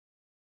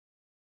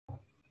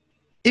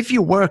If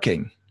you're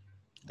working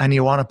and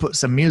you want to put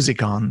some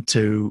music on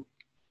to,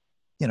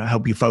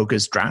 help you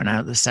focus, drown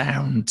out the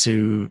sound,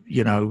 to,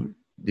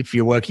 if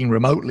you're working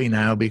remotely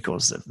now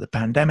because of the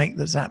pandemic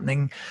that's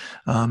happening,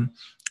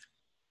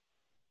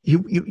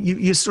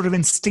 you sort of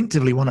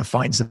instinctively want to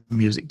find some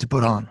music to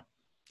put on.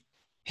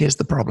 Here's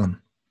the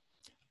problem.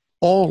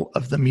 All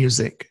of the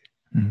music,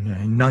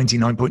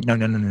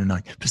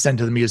 99.999%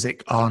 of the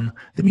music on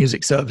the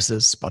music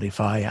services,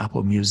 Spotify,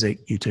 Apple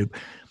Music, YouTube,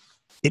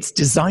 it's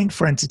designed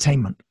for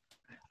entertainment,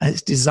 and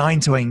it's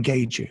designed to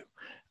engage you,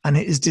 and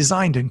it is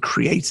designed and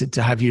created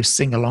to have you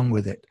sing along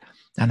with it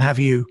and have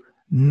you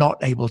not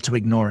able to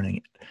ignore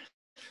it.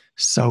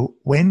 So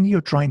when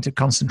you're trying to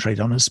concentrate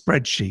on a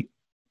spreadsheet,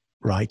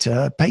 write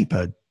a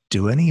paper,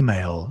 do an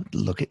email,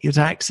 look at your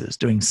taxes,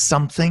 doing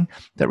something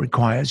that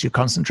requires your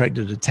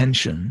concentrated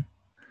attention,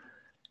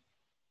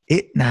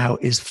 it now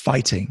is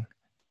fighting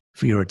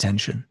for your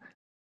attention.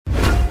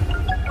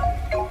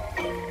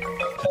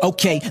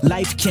 Okay,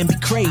 life can be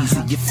crazy.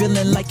 You're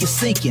feeling like you're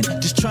sinking,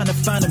 just trying to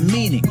find a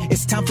meaning.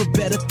 It's time for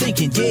better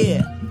thinking.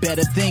 Yeah,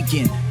 better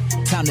thinking.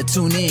 Time to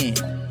tune in.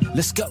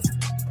 Let's go.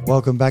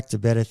 Welcome back to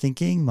Better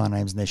Thinking. My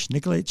name's Nesh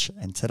Nikolic,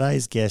 and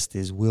today's guest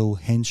is Will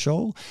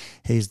Henshall.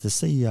 He's the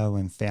CEO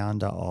and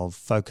founder of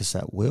Focus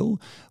at Will,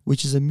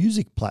 which is a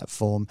music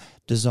platform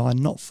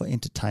designed not for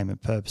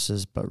entertainment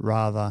purposes, but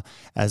rather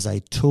as a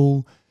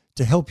tool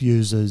to help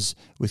users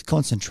with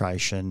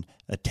concentration,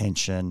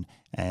 attention,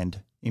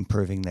 and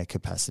improving their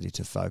capacity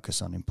to focus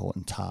on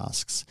important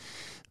tasks.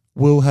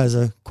 Will has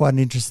quite an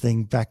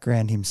interesting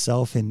background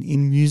himself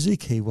in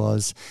music. He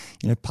was,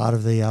 part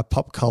of the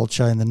pop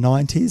culture in the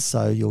 90s,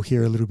 so you'll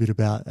hear a little bit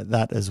about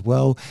that as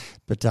well,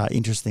 but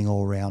interesting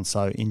all around.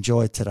 So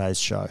enjoy today's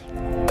show.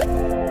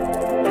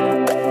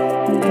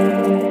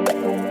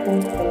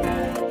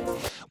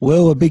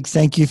 Will, a big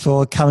thank you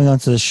for coming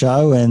onto the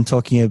show and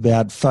talking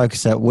about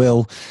Focus at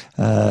Will,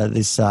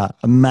 this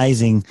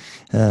amazing,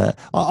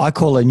 I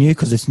call it new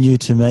because it's new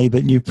to me,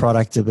 but new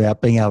product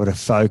about being able to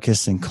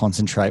focus and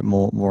concentrate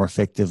more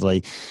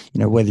effectively,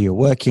 whether you're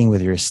working,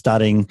 whether you're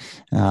studying,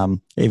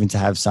 even to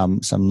have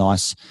some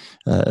nice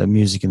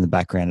music in the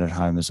background at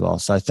home as well.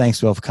 So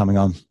thanks, Will, for coming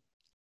on.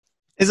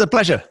 It's a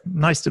pleasure.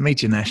 Nice to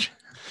meet you, Nesh.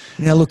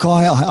 Now, look,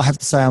 I have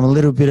to say I'm a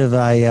little bit of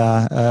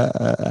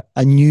a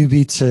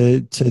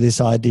newbie to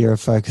this idea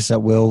of Focus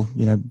at Will.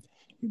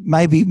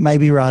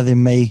 Maybe rather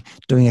than me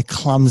doing a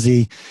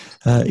clumsy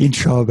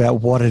intro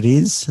about what it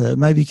is,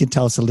 maybe you can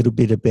tell us a little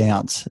bit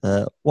about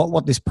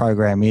what this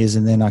program is,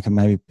 and then I can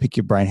maybe pick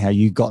your brain how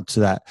you got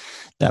to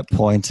that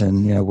point,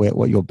 and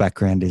what your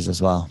background is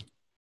as well.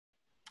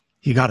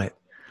 You got it.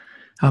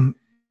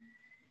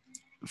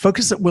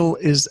 Focus at Will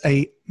is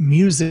a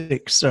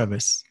music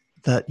service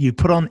that you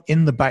put on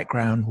in the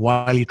background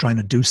while you're trying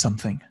to do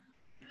something.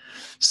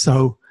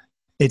 So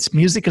it's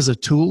music as a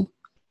tool,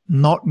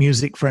 not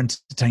music for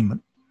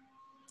entertainment.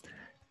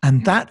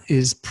 And that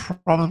is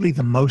probably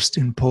the most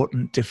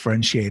important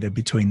differentiator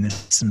between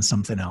this and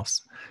something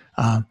else.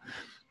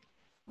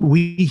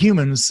 We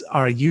humans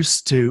are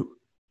used to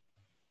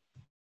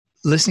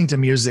listening to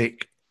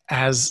music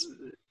as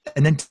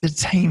an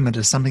entertainment,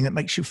 as something that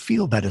makes you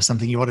feel better,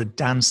 something you want to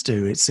dance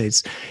to. It's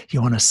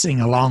you want to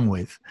sing along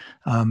with.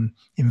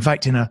 In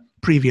fact, in a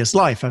previous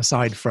life,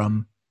 aside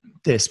from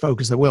this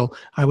Focus at Will,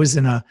 I was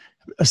in a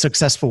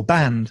successful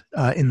band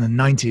in the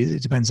 90s.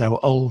 It depends how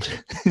old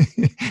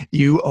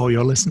you or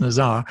your listeners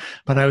are,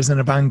 but I was in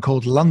a band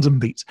called London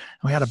Beat.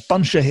 And we had a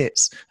bunch of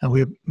hits,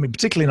 and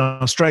particularly in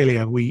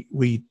Australia,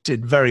 we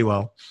did very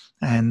well.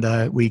 And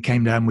we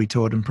came down, we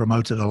toured and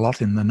promoted a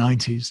lot in the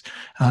 90s.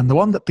 And the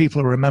one that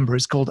people remember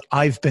is called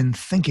I've Been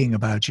Thinking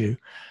About You.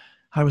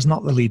 I was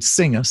not the lead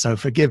singer, so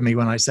forgive me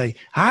when I say,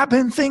 I've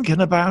been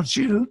thinking about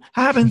you.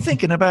 I've been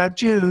thinking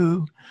about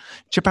you.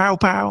 Chapow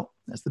pow.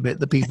 That's the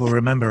bit that people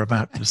remember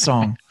about the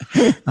song.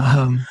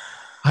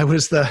 I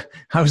was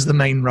the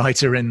main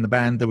writer in the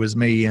band. There was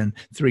me and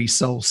 3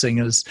 soul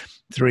singers,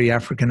 3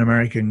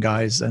 African-American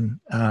guys. And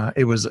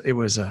it was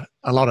a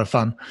lot of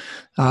fun.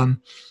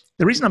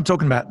 The reason I'm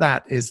talking about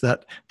that is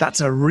that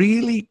that's a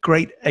really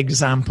great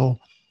example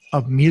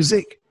of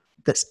music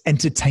that's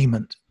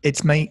entertainment. It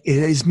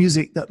is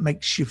music that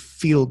makes you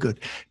feel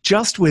good.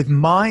 Just with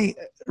my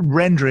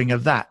rendering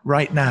of that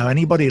right now,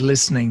 anybody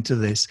listening to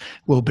this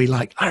will be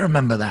like, I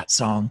remember that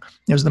song.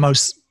 It was the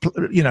most,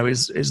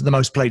 is the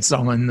most played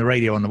song on the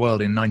radio in the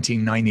world in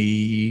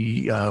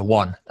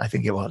 1991, I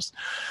think it was.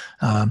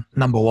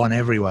 Number 1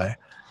 everywhere.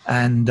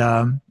 And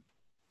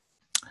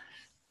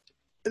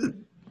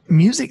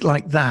music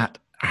like that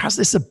has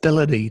this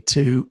ability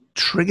to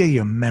trigger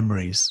your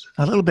memories,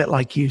 a little bit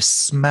like you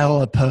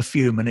smell a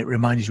perfume and it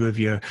reminds you of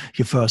your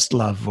first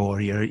love,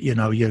 or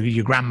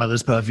your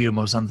grandmother's perfume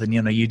or something.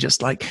 You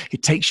just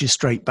it takes you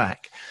straight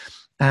back.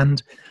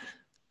 And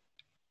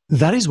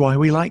that is why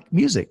we like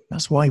music.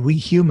 That's why we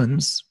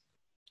humans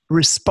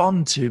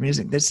respond to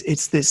music.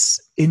 It's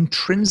this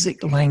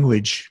intrinsic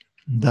language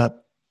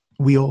that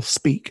we all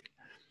speak.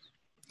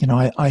 You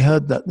know, I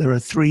heard that there are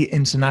 3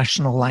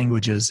 international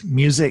languages: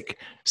 music,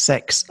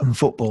 sex, and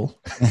football.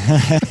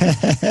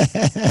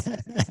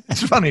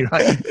 It's funny,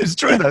 right? It's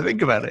true though,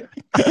 think about it.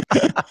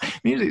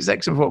 Music,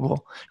 sex, and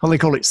football. Well, they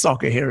call it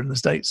soccer here in the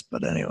States,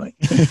 but anyway.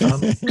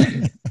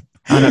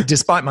 And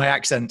despite my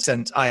accent,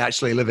 I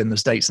actually live in the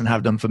States and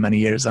have done for many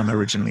years. I'm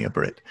originally a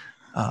Brit.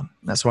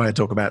 That's why I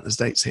talk about the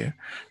States here.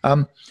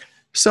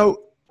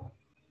 So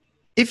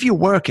if you're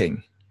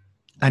working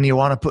and you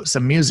want to put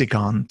some music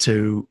on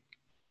to,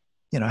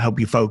 you know, help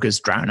you focus,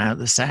 drown out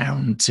the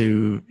sound,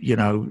 to, you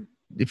know,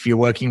 if you're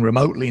working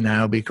remotely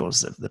now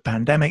because of the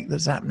pandemic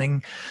that's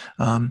happening,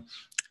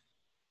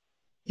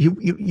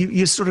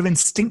 you sort of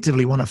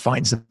instinctively want to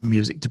find some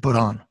music to put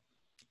on.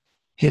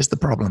 Here's the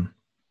problem.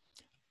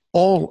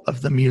 All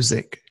of the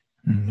music,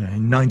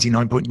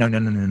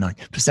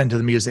 99.999% of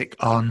the music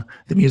on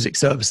the music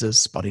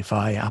services,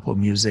 Spotify, Apple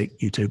Music,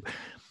 YouTube,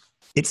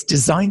 it's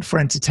designed for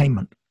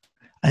entertainment,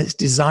 and it's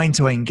designed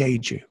to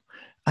engage you.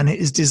 And it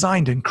is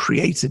designed and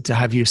created to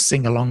have you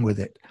sing along with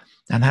it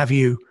and have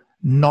you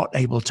not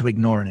able to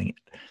ignore it.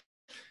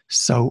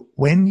 So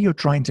when you're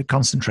trying to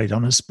concentrate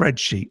on a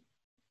spreadsheet,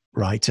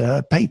 write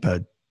a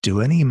paper,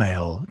 do an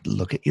email,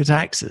 look at your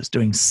taxes,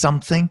 doing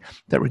something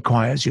that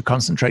requires your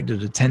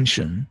concentrated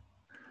attention,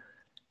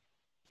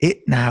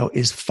 it now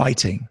is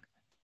fighting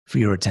for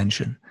your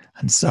attention.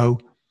 And so,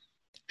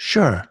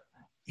 sure,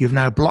 you've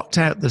now blocked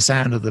out the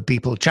sound of the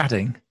people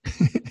chatting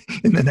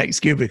in the next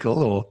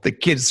cubicle, or the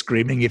kids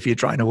screaming if you're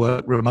trying to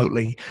work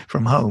remotely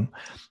from home.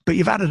 But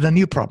you've added a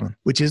new problem,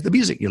 which is the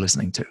music you're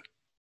listening to.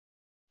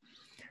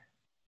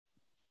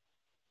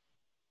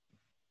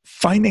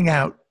 Finding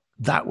out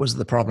that was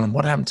the problem.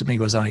 What happened to me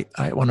was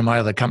one of my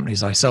other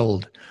companies I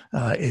sold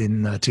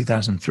in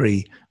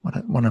 2003,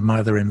 one of my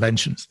other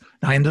inventions.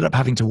 I ended up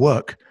having to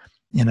work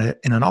in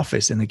an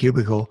office, in a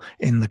cubicle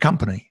in the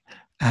company.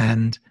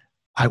 And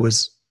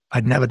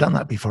I'd never done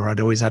that before.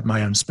 I'd always had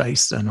my own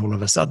space. And all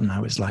of a sudden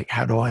I was like,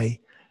 how do I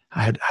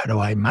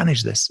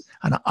manage this?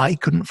 And I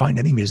couldn't find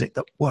any music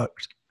that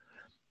worked,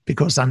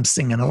 because I'm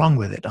singing along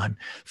with it. I'm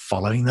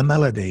following the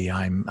melody.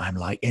 I'm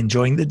like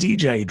enjoying the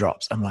DJ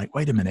drops. I'm like,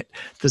 wait a minute,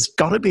 there's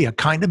got to be a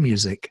kind of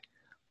music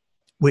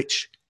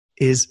which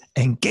is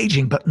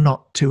engaging, but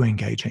not too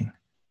engaging,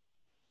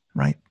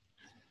 right?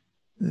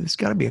 There's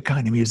got to be a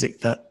kind of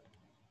music that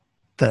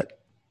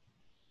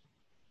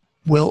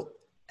will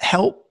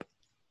help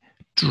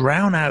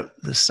drown out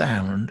the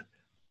sound,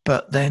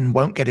 but then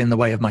won't get in the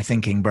way of my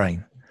thinking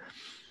brain.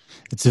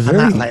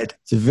 That led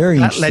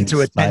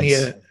to a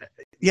 10-year.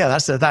 Yeah,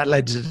 that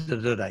led to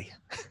today.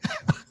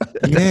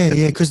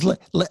 yeah, because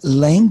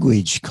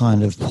language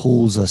kind of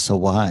pulls us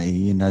away.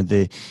 You know,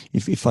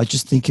 if I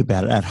just think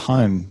about it at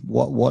home,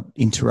 what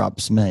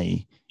interrupts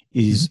me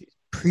is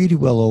pretty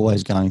well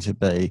always going to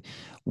be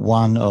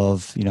one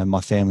of, you know,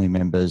 my family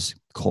members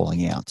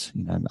calling out,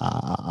 you know,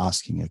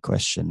 asking a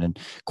question, and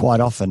quite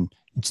often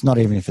it's not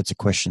even if it's a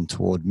question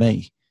toward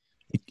me.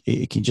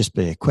 It can just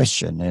be a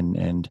question,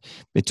 and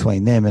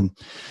between them, and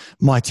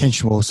my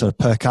attention will sort of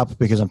perk up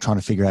because I'm trying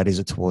to figure out, is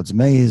it towards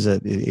me? Is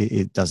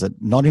it does it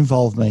not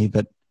involve me?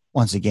 But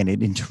once again,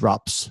 it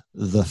interrupts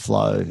the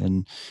flow.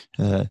 And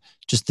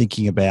just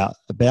thinking about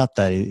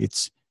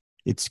that,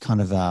 it's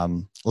kind of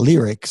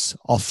lyrics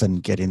often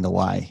get in the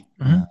way.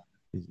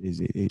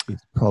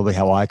 It's probably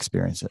how I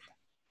experience it.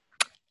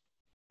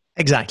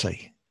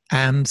 Exactly.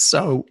 And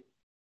so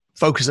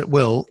Focus at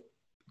Will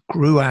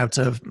grew out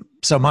of,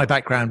 so my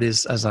background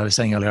is, as I was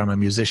saying earlier, I'm a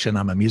musician,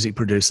 I'm a music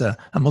producer,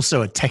 I'm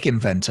also a tech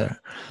inventor,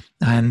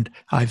 and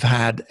I've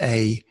had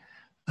an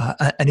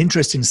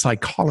interest in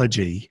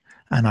psychology,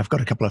 and I've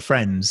got a couple of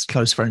friends,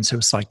 close friends, who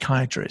are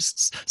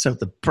psychiatrists. So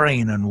the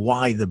brain and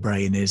why the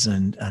brain is,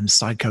 and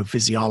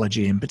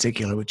psychophysiology in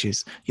particular, which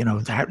is, you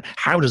know,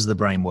 how does the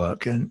brain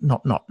work, and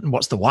not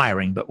what's the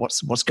wiring, but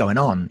what's going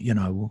on, you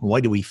know,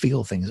 why do we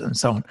feel things, and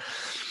so on.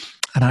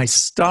 And I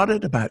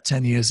started about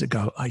 10 years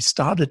ago, I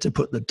started to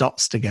put the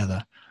dots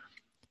together,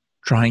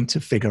 trying to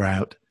figure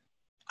out,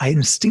 I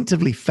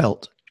instinctively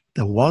felt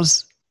there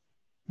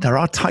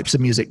are types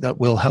of music that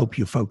will help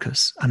you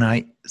focus. And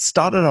I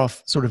started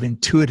off sort of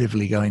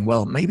intuitively going,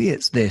 well, maybe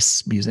it's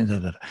this music.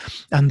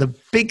 And the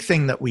big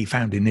thing that we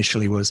found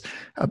initially was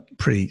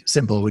pretty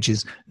simple, which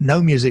is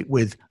no music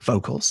with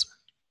vocals,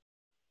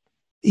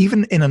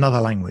 even in another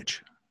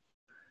language.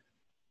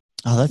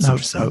 Oh, that's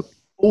interesting. So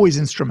always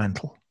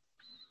instrumental.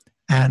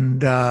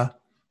 And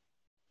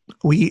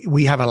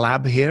we have a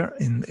lab here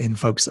in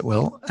Focus at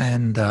Will,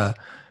 and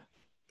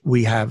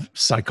we have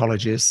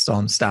psychologists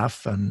on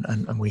staff,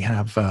 and we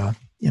have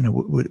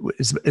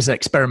it's an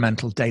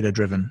experimental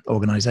data-driven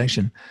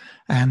organization,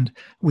 and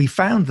we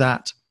found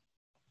that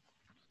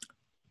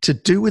to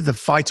do with the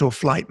fight or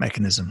flight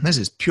mechanism. This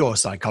is pure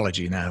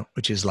psychology now,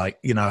 which is like,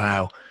 you know,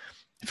 how,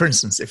 for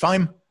instance, if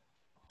I'm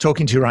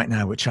talking to you right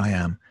now, which I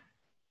am,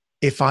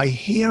 if I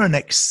hear an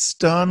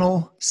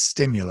external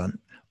stimulant,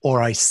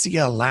 or I see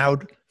a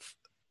loud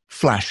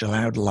flash, a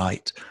loud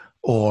light,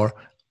 or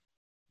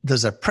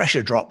there's a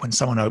pressure drop when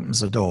someone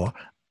opens the door,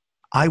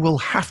 I will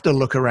have to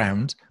look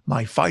around.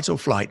 My fight or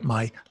flight,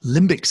 my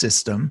limbic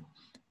system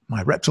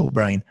my reptile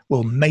brain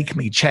will make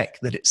me check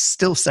that it's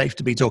still safe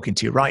to be talking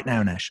to you right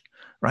now, Nesh,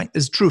 right?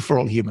 It's true for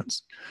all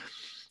humans.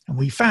 And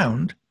we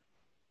found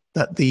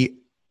that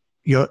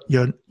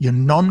your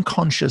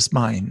non-conscious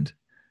mind,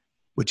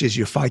 which is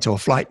your fight or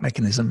flight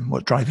mechanism,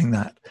 what's driving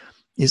that,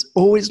 is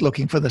always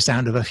looking for the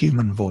sound of a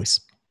human voice.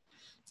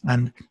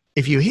 And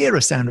if you hear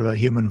a sound of a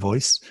human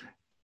voice,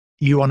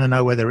 you want to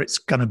know whether it's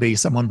going to be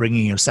someone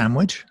bringing you a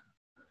sandwich.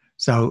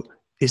 So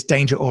it's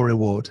danger or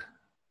reward.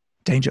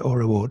 Danger or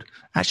reward.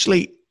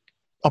 Actually,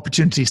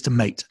 opportunities to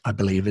mate, I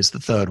believe, is the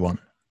third one.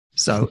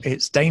 So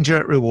it's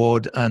danger,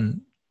 reward,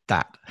 and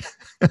that.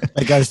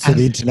 That goes to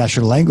the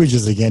international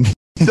languages again.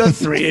 The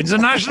 3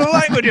 international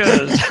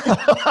languages.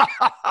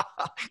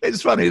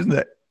 It's funny, isn't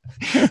it?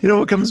 It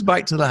all comes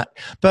back to that.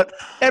 But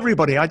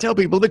everybody, I tell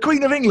people, the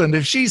Queen of England,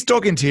 if she's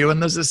talking to you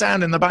and there's a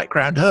sound in the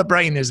background, her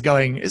brain is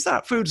going, is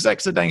that food,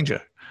 sex, or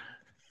danger?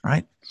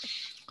 Right?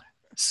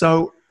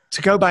 So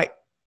to go back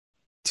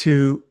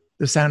to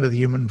the sound of the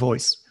human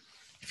voice,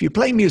 if you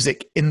play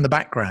music in the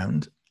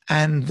background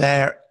and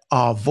there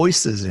are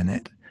voices in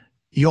it,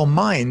 your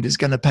mind is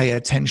going to pay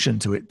attention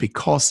to it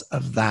because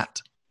of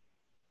that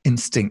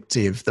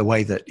instinctive, the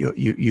way that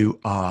you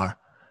are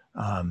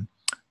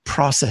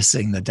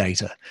processing the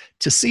data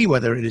to see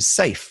whether it is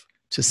safe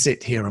to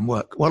sit here and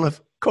work. Well, of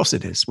course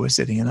it is. We're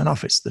sitting in an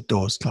office, the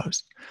door's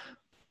closed.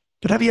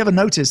 But have you ever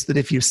noticed that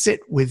if you sit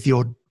with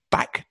your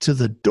back to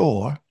the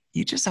door,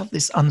 you just have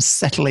this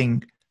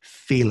unsettling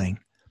feeling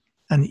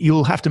and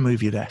you'll have to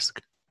move your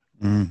desk?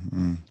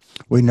 Mm-hmm.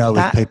 We know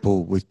with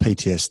people with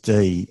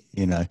PTSD,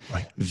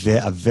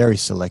 right, are very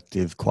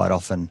selective quite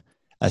often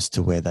as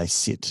to where they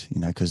sit,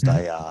 because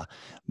they are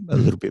a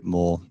little bit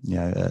more,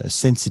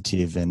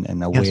 sensitive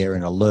and aware, yes,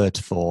 and alert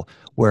for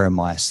where are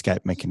my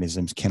escape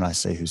mechanisms? Can I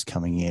see who's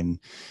coming in?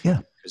 Yeah.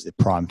 Because they're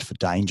primed for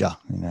danger,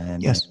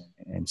 and, yes,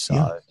 and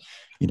so,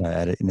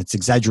 in its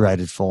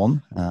exaggerated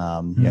form,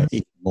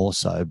 even more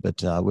so,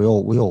 but we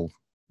all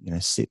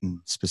sit in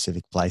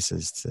specific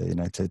places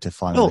to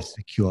find a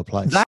secure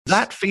place.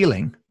 That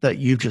feeling that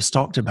you just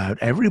talked about,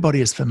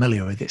 everybody is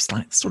familiar with. It's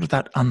like sort of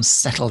that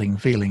unsettling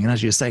feeling. And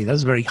as you say,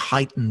 there's a very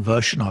heightened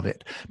version of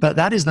it. But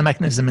that is the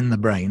mechanism in the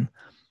brain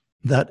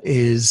that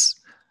is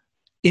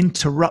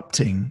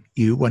interrupting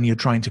you when you're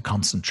trying to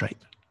concentrate.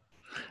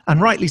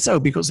 And rightly so,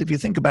 because if you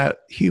think about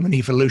human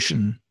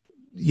evolution,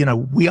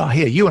 we are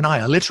here. You and I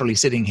are literally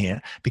sitting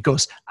here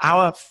because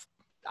our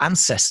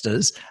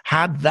ancestors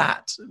had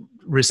that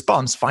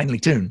response finely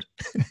tuned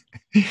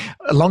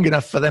long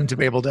enough for them to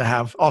be able to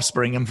have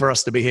offspring and for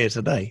us to be here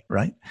today,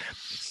 right?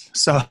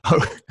 So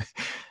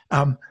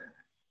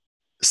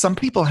some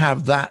people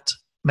have that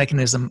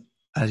mechanism,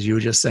 as you were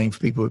just saying, for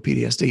people with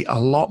PTSD, a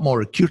lot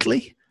more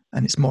acutely,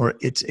 and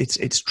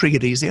it's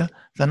triggered easier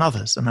than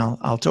others. And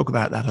I'll talk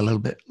about that a little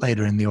bit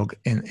later in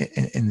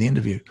the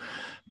interview.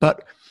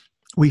 But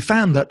we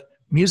found that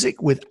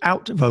music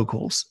without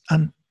vocals,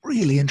 and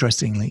really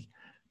interestingly,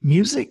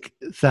 music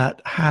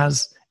that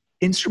has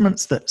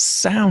instruments that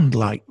sound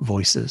like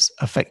voices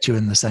affect you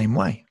in the same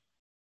way.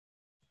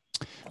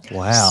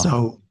 Wow.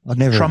 So I've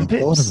never even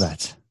thought of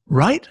that.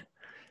 Right?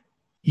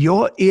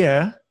 Your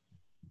ear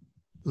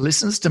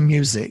listens to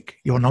music,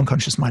 your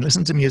non-conscious mind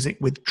listens to music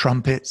with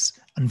trumpets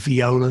and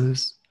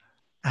violas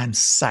and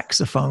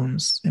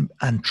saxophones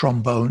and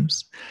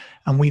trombones.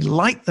 And we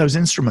like those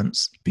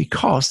instruments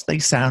because they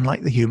sound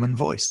like the human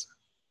voice.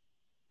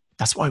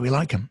 That's why we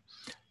like them.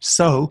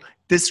 So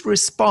this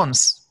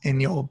response in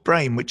your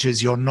brain, which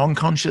is your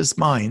non-conscious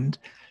mind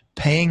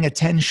paying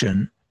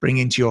attention,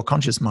 bringing to your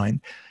conscious mind,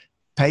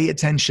 pay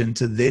attention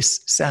to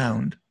this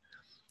sound,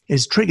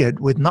 is triggered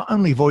with not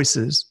only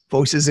voices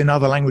in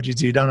other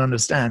languages you don't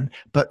understand,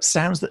 but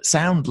sounds that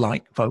sound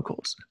like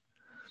vocals.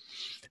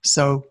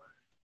 So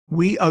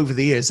we, over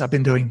the years, I've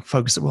been doing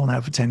Focus at Will now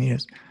for 10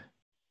 years.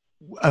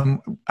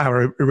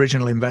 Our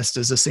original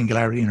investors are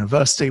Singularity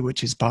University,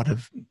 which is part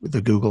of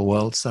the Google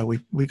world. So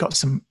we got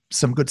some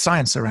good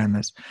science around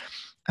this.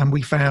 And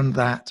we found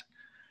that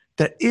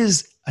there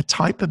is a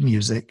type of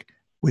music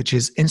which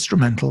is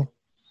instrumental.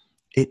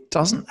 It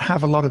doesn't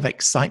have a lot of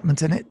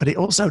excitement in it, but it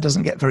also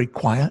doesn't get very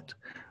quiet.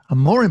 And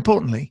more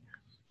importantly,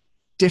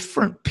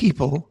 different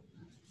people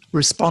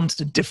respond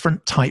to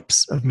different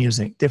types of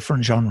music,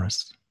 different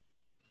genres.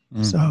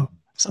 So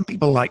some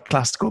people like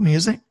classical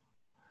music.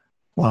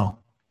 Well,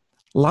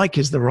 like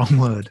is the wrong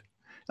word,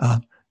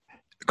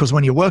 because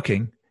when you're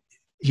working,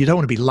 you don't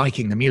want to be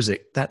liking the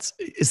music.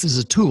 This is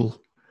a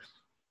tool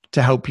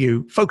to help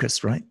you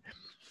focus, right?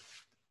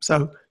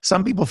 So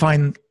some people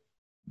find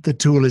the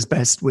tool is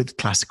best with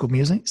classical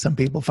music. Some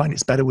people find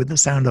it's better with the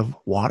sound of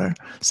water.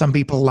 Some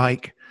people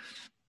like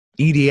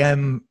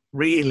EDM,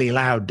 really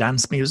loud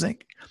dance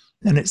music.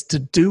 And it's to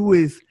do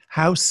with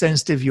how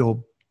sensitive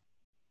your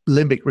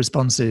limbic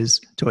response is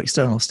to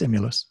external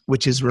stimulus,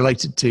 which is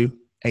related to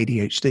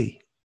ADHD.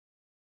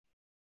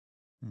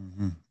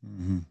 Mm-hmm.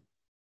 Mm-hmm.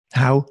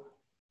 How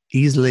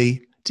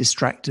easily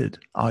distracted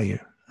are you?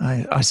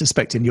 I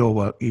suspect in your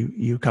work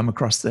you come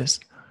across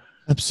this.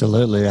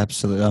 Absolutely.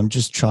 I'm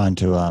just trying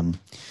to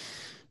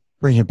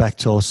Bring it back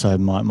to also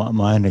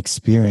my own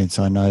experience.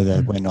 I know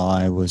that when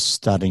I was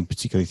studying,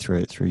 particularly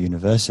through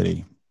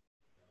university,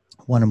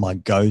 one of my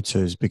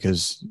go-tos,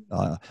 because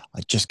I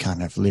just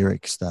can't have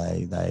lyrics.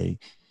 I'd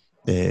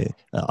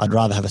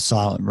rather have a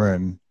silent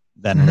room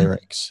than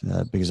lyrics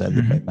because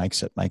it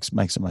makes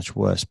it much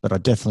worse. But I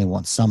definitely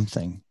want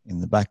something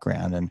in the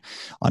background, and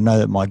I know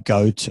that my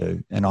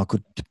go-to, and I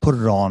could put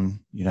it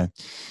on,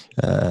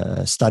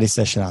 study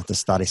session after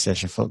study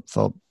session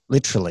for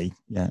literally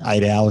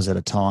 8 hours at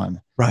a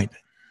time. Right.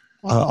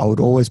 I would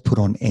always put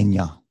on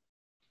Enya.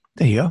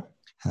 There you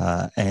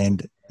go.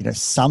 And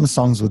some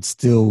songs would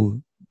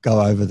still go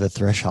over the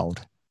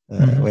threshold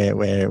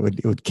where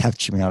it would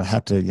capture me. I'd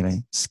have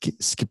to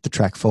skip the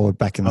track forward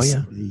back in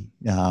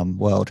the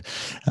world,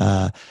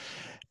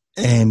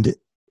 and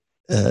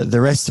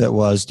the rest of it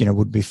was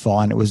would be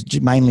fine. It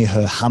was mainly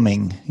her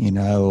humming,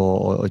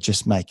 or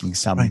just making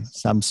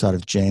some sort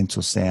of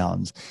gentle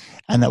sounds,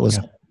 and that was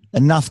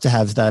enough to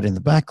have that in the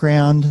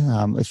background.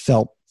 It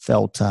felt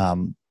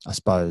I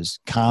suppose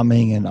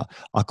calming, and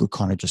I could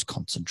kind of just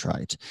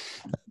concentrate.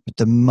 But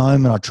the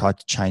moment I tried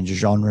to change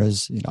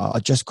genres, I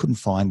just couldn't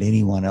find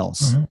anyone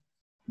else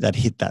that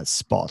hit that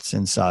spot.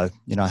 And so,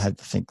 I had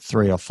to think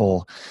 3 or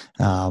 4,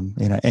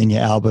 Enya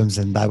albums,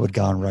 and they would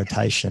go on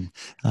rotation.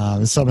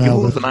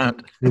 Somehow you them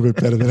out. A little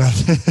bit better than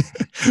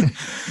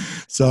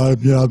that. So,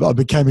 I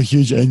became a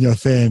huge Enya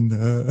fan.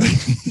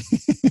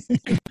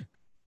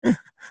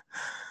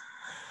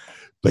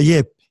 But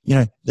yeah,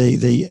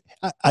 the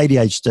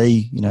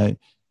ADHD,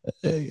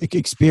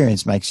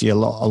 experience makes you a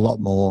lot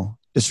more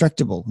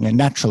distractible,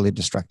 naturally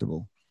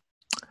distractible.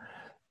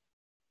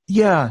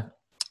 Yeah.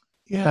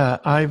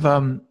 I've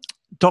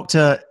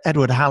Dr.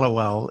 Edward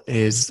Hallowell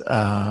is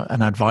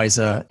an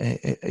advisor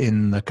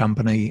in the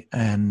company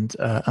and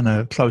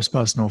a close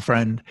personal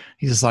friend.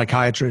 He's a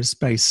psychiatrist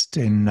based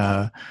in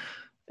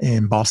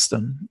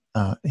Boston,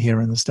 here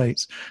in the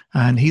States,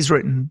 and he's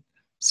written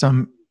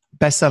some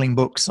best-selling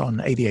books on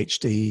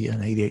ADHD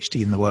and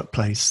ADHD in the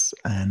workplace.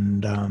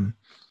 And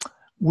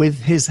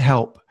with his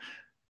help,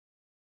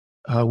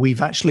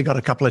 we've actually got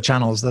a couple of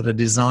channels that are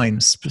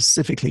designed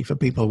specifically for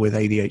people with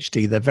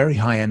ADHD. They're very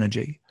high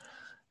energy.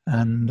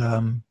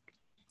 And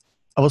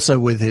also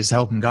with his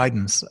help and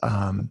guidance,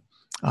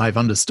 I've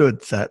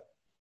understood that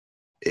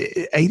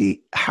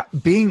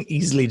being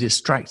easily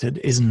distracted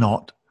is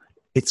not,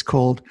 it's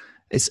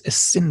a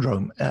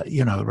syndrome,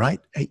 right?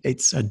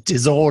 It's a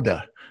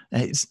disorder.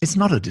 It's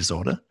not a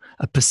disorder.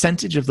 A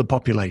percentage of the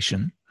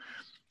population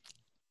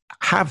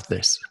have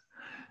this.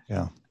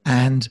 Yeah.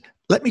 And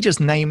let me just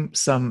name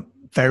some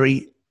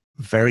very,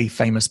 very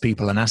famous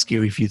people and ask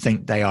you if you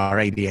think they are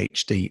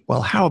ADHD.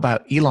 Well, how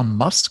about Elon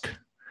Musk?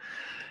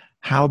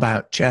 How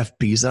about Jeff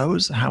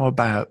Bezos? How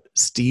about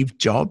Steve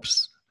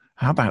Jobs?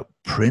 How about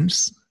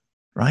Prince?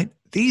 Right?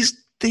 These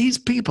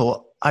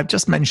people, I've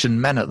just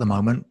mentioned men at the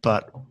moment,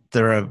 but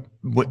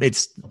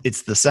it's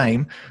the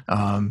same.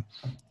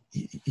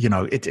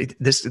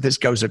 This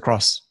goes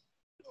across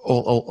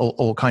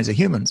all kinds of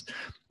humans.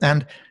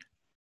 And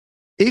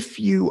if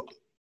you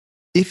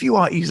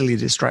are easily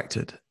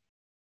distracted,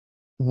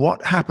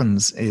 what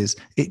happens is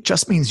it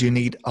just means you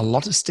need a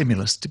lot of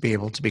stimulus to be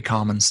able to be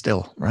calm and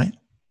still, right?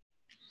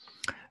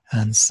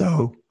 And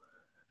so,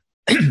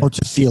 or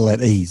to feel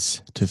at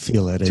ease,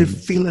 feel at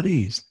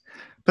ease.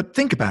 But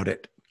think about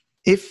it.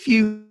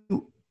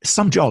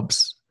 Some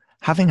jobs,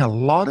 having a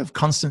lot of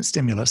constant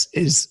stimulus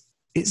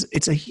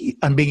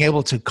and being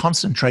able to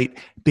concentrate,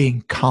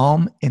 being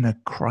calm in a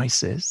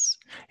crisis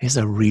is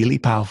a really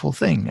powerful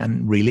thing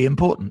and really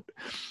important.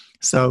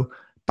 So,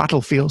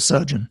 battlefield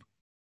surgeon,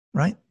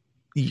 right?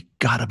 You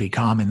gotta be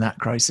calm in that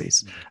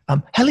crisis.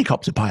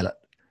 Helicopter pilot.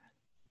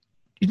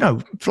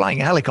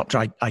 Flying a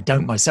helicopter, I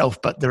don't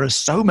myself, but there are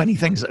so many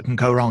things that can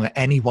go wrong at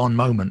any one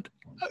moment.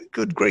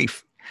 Good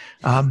grief.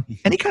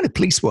 Any kind of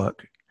police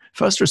work,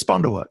 first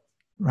responder work,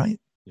 right?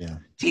 Yeah.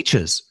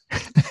 Teachers.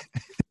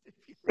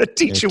 A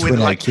teacher with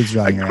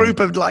a group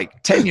of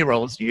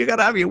 10-year-olds, you got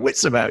to have your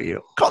wits about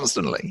you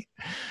constantly.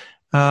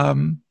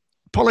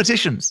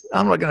 Politicians,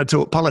 I'm not going to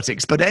talk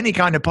politics, but any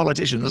kind of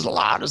politician, there's a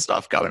lot of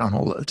stuff going on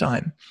all the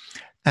time.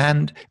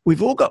 And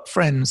we've all got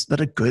friends that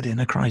are good in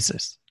a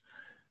crisis.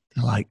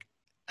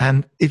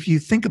 And if you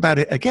think about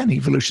it again,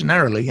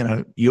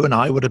 evolutionarily, you and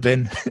I would have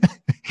been,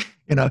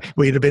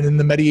 we'd have been in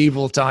the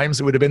medieval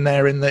times. We'd have been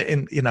there in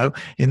the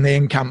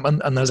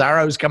encampment, and there's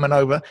arrows coming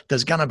over.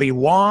 There's going to be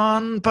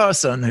one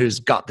person who's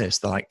got this.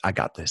 They're like, I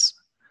got this.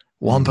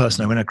 One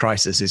person who in a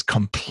crisis is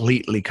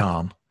completely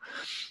calm.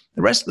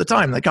 The rest of the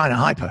time, they're kind of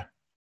hyper.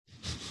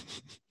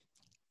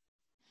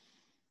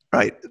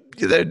 Right?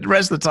 The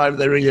rest of the time,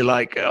 they're really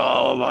like,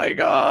 oh my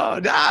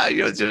God,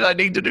 I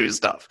need to do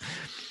stuff.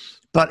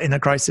 But in a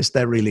crisis,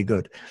 they're really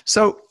good.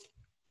 So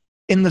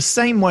in the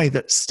same way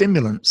that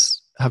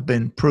stimulants have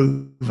been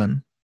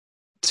proven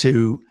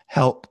to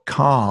help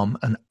calm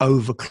and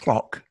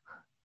overclock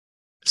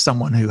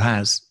someone who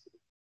has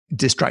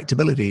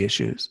distractibility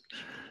issues,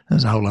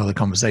 there's a whole other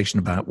conversation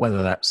about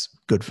whether that's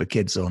good for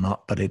kids or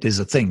not, but it is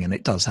a thing and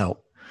it does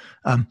help.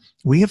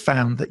 We have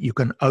found that you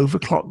can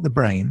overclock the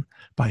brain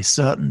by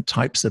certain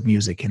types of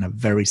music in a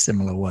very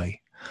similar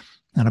way.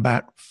 And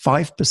about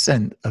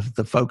 5% of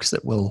the folks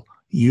that will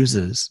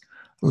users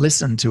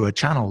listen to a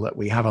channel that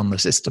we have on the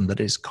system that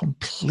is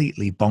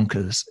completely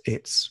bonkers.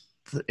 It's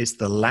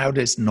the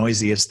loudest,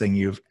 noisiest thing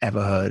you've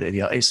ever heard.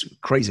 It's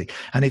crazy.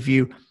 And if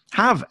you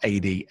have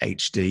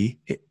ADHD,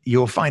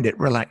 you'll find it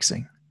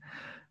relaxing.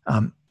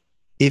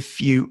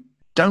 If you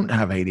don't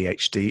have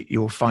ADHD,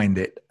 you'll find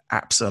it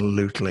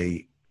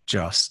absolutely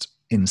just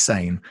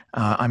insane.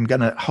 I'm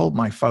going to hold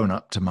my phone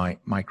up to my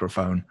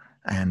microphone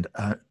and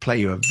play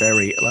you a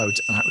very low.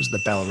 That was the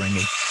bell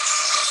ringing.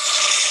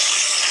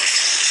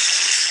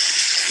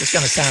 It's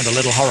going to sound a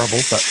little horrible,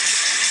 but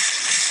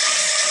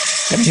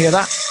can you hear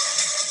that?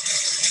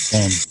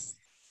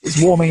 It's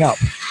warming up.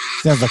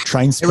 Sounds like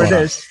train spotter. Here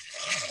it is.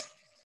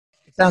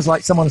 It sounds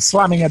like someone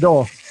slamming a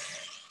door.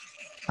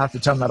 I have to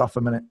turn that off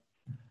a minute.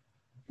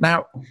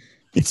 Now,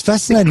 it's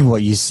fascinating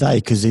what you say,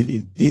 because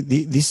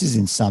this is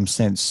in some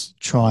sense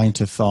trying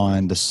to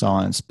find the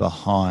science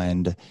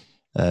behind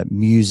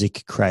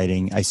music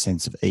creating a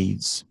sense of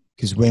ease.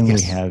 Because when we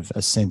have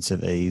a sense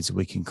of ease,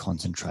 we can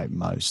concentrate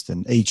most,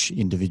 and each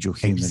individual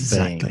human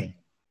being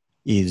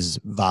is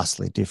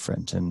vastly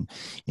different. And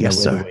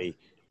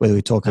whether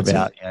we talk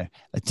about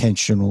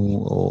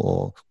attentional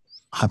or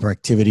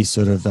hyperactivity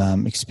sort of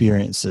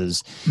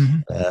experiences,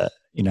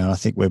 I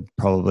think we're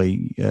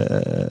probably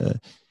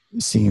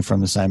singing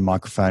from the same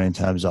microphone in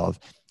terms of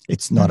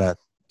it's not a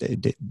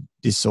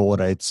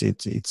disorder. It's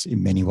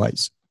in many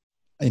ways,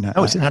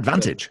 it's an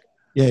advantage.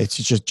 Yeah, it's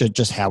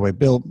just how we're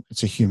built.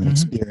 It's a human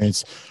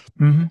experience.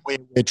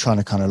 We're trying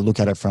to kind of look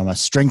at it from a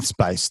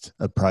strengths-based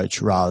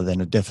approach rather than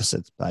a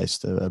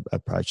deficit-based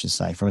approach. And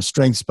saying from a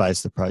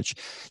strengths-based approach,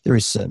 there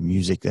is certain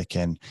music that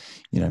can,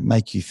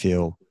 make you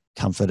feel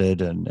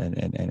comforted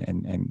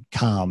and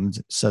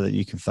calmed, so that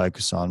you can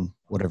focus on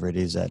whatever it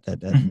is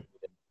that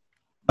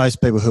most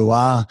people who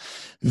are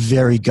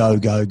very go,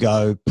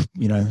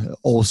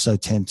 also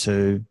tend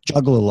to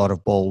juggle a lot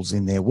of balls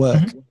in their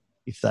work.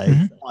 If they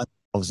find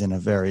themselves in a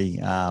very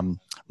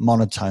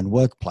monotone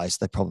workplace,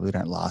 they probably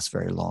don't last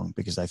very long,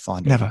 because they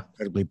find it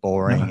incredibly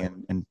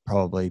boring and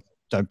probably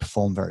don't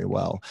perform very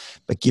well.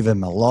 But give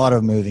them a lot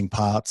of moving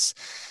parts,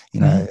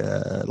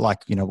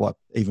 what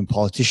even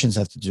politicians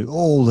have to do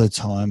all the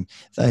time.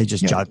 They're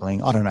just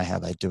juggling. I don't know how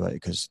they do it,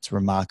 because it's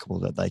remarkable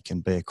that they can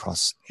be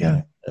across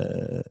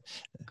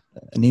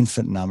an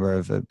infinite number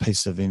of a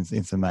piece of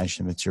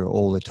information material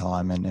all the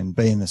time, and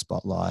be in the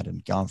spotlight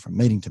and going from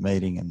meeting to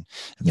meeting and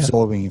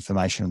absorbing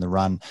information on the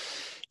run.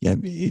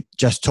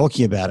 Just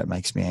talking about it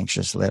makes me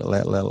anxious, let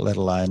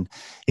alone...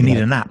 You need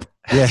a nap.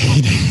 Yeah.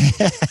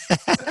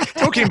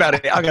 Talking about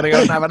it, I got to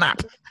go and have a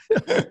nap.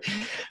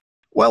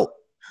 Well,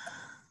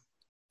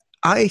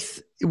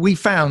 we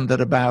found that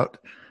about,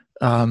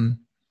 in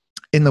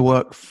the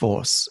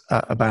workforce,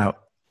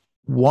 about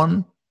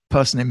one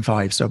person in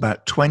five, so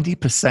about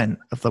 20%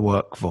 of the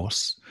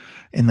workforce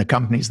in the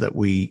companies that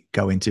we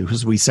go into,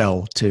 because we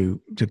sell to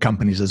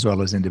companies as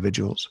well as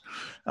individuals,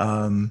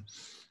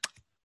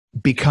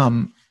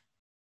 become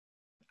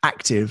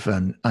active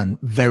and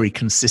very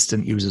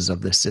consistent users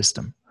of this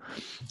system.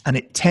 And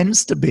it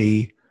tends to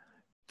be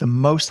the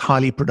most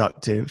highly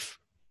productive,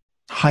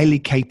 highly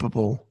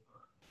capable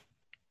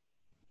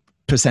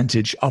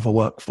percentage of a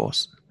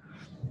workforce.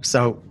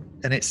 So,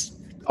 and it's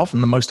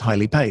often the most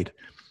highly paid.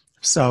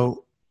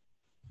 So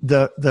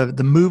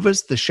the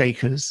movers, the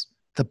shakers,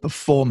 the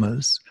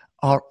performers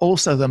are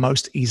also the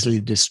most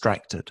easily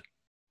distracted.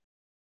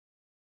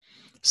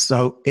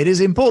 So it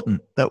is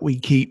important that we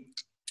keep,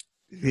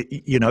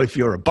 if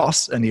you're a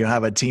boss and you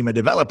have a team of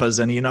developers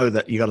and you know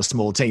that you got a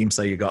small team,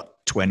 so you got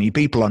 20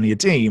 people on your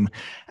team,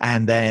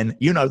 and then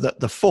you know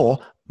that the 4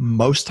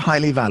 most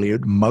highly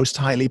valued, most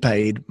highly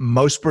paid,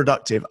 most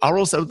productive are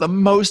also the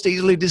most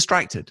easily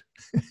distracted.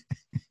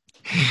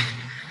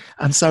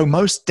 And so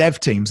most dev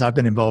teams, I've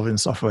been involved in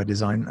software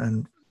design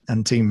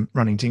and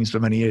running teams for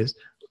many years.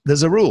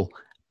 There's a rule.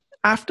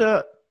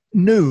 After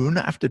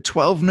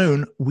 12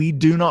 noon, we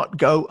do not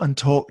go and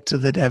talk to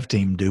the dev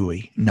team, do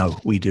we? No,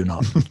 we do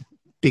not.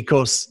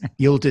 Because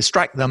you'll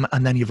distract them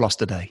and then you've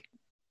lost a day.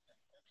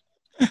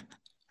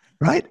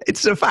 Right?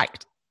 It's a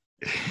fact.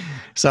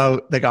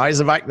 So the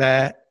guys are back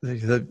there,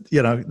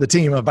 the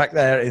team are back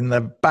there in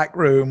the back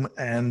room,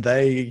 and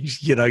they,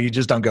 you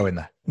just don't go in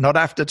there. Not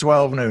after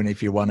 12 noon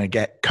if you want to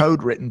get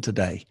code written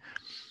today.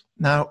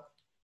 Now,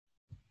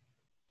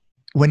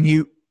 when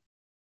you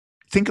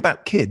think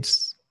about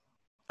kids,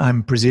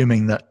 I'm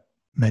presuming that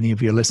many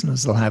of your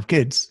listeners will have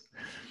kids.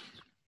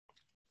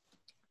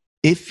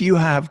 If you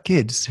have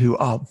kids who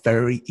are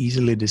very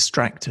easily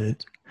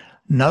distracted,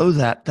 know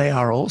that they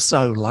are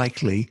also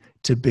likely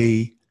to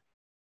be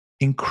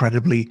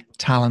incredibly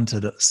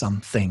talented at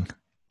something.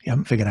 You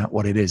haven't figured out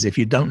what it is. If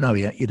you don't know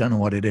yet, you don't know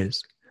what it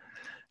is.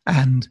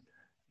 And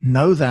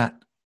know that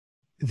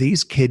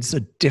these kids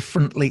are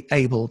differently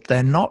able.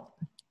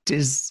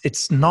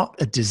 It's not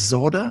a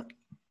disorder,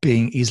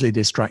 being easily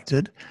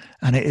distracted,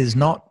 and it is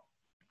not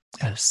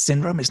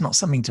syndrome. It's not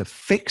something to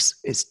fix.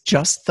 It's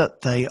just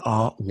that they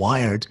are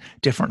wired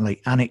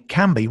differently. And it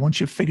can be, once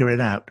you figure it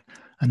out,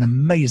 an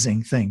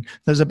amazing thing.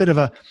 There's a bit of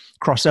a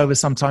crossover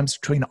sometimes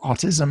between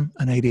autism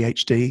and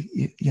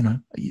ADHD. You know,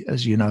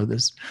 as you know,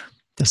 there's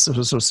sort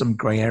of some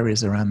gray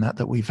areas around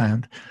that we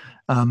found.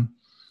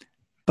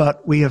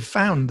 But we have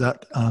found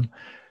that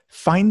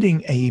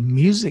finding a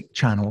music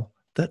channel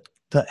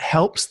that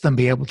helps them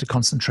be able to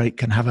concentrate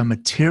can have a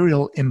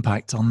material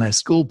impact on their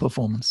school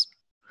performance.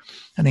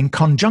 And in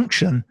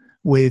conjunction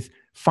with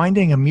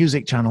finding a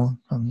music channel,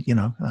 you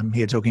know, I'm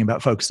here talking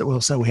about Focus at Will,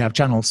 so we have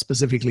channels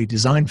specifically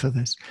designed for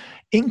this,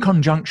 in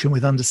conjunction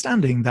with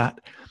understanding that,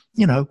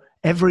 you know,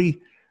 every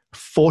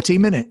 40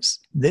 minutes,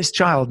 this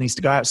child needs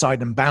to go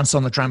outside and bounce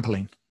on the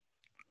trampoline.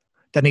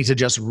 They need to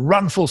just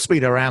run full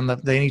speed around.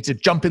 They need to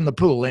jump in the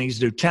pool. They need to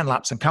do 10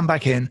 laps and come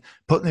back in,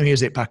 put the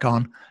music back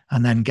on,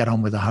 and then get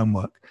on with the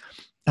homework.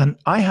 And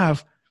I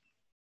have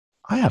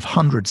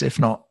hundreds, if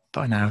not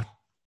by now,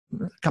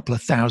 a couple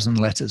of thousand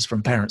letters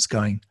from parents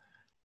going,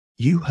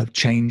 you have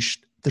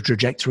changed the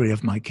trajectory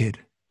of my kid.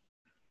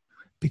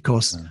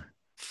 Because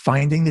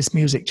finding this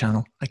music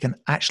channel, I can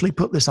actually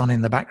put this on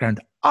in the background.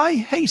 I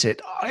hate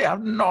it. I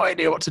have no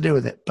idea what to do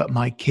with it. But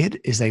my kid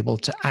is able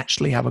to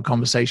actually have a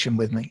conversation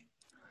with me.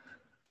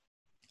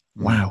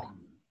 Wow.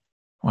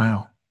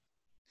 Wow.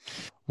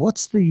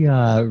 What's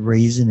the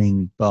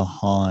reasoning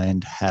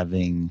behind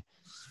having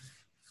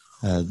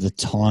the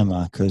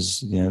timer?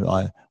 Because, you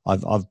know,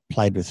 I've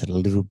played with it a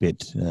little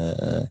bit.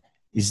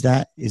 Is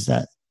that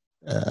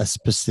a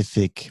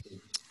specific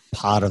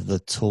part of the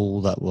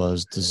tool that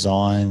was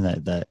designed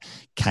that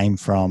came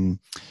from,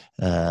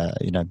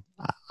 you know,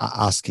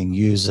 asking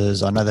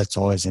users? I know that's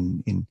always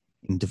in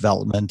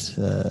development.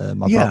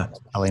 My brother was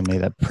telling me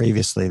that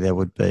previously there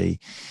would be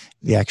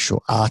the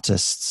actual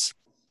artists'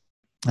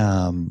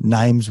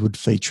 names would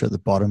feature at the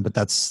bottom, but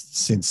that's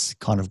since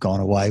kind of gone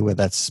away, where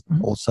that's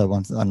also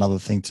another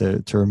thing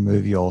to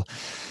remove your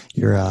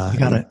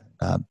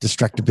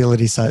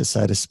distractibility,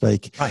 so to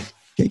speak. Right.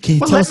 Can you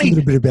tell us a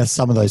little bit about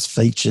some of those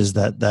features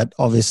that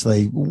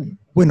obviously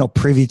we're not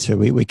privy to?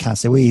 We can't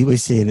see. We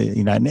see it,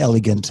 you know, an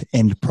elegant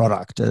end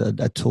product,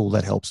 a tool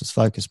that helps us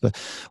focus. But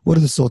what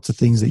are the sorts of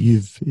things that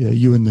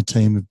you and the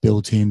team have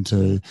built in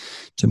to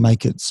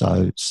make it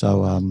so you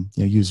know,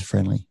 user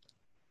friendly?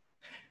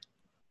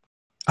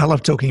 I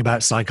love talking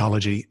about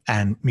psychology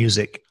and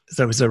music.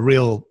 So it's a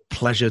real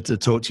pleasure to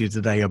talk to you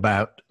today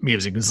about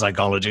music and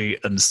psychology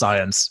and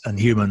science and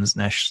humans,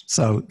 Nesh.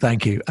 So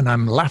thank you. And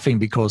I'm laughing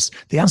because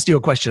the answer to your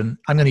question,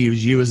 I'm going to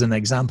use you as an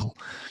example.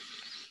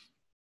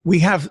 We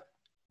have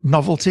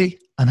novelty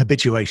and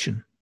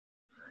habituation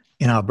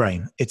in our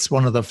brain. It's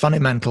one of the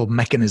fundamental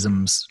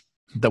mechanisms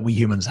that we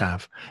humans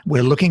have.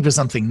 We're looking for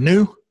something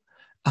new,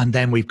 and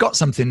then we've got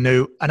something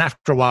new, and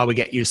after a while we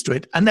get used to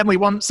it, and then we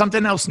want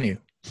something else new.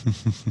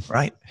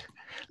 Right?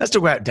 Let's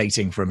talk about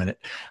dating for a minute.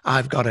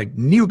 I've got a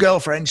new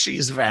girlfriend.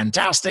 She's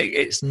fantastic.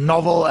 It's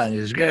novel and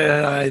it's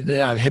good.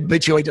 I'm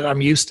habituated.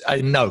 I'm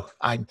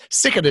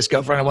sick of this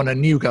girlfriend. I want a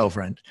new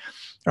girlfriend.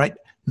 Right?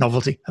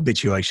 Novelty,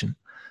 habituation.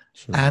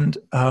 Sure. And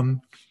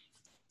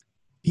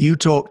you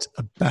talked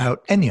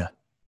about Enya.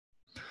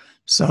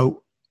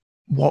 So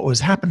what was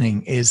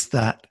happening is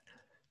that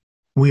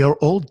we are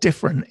all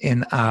different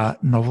in our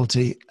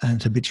novelty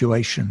and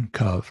habituation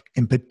curve.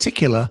 In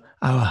particular,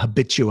 our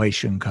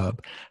habituation curve.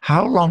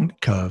 How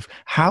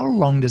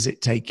long does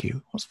it take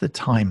you? What's the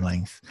time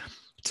length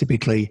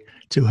typically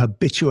to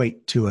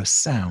habituate to a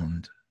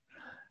sound?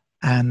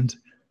 And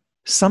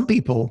some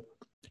people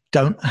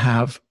don't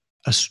have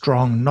a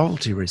strong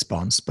novelty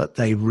response, but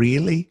they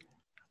really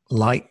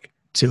like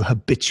to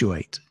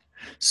habituate.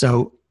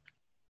 So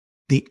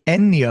the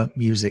Enya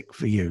music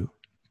for you,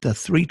 the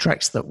 3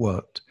 tracks that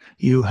worked,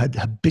 you had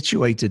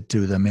habituated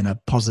to them in a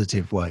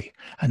positive way.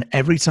 And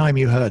every time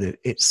you heard it,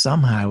 it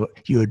somehow,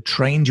 you had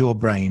trained your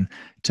brain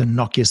to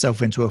knock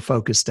yourself into a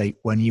focus state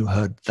when you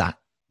heard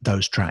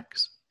those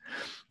tracks.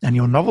 And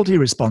your novelty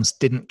response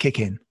didn't kick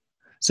in.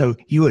 So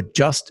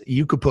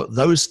you could put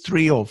those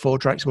 3 or 4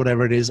 tracks,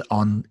 whatever it is,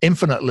 on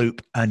infinite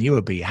loop, and you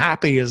would be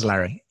happy as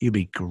Larry. You'd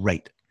be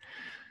great.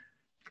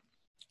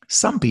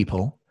 Some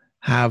people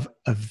have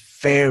a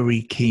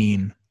very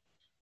keen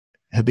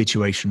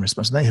habituation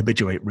response. They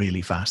habituate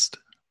really fast.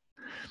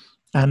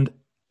 And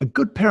a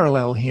good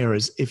parallel here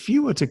is if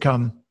you were to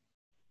come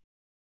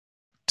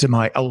to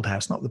my old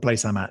house, not the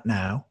place I'm at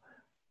now,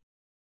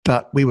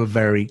 but we were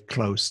very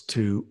close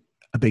to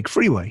a big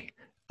freeway.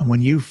 And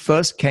when you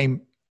first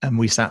came and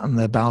we sat on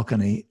the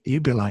balcony,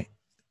 you'd be like,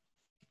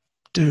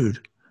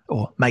 dude,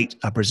 or mate,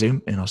 I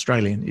presume in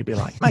Australian, you'd be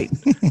like, mate,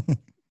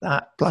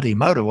 that bloody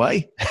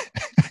motorway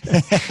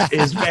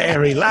is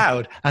very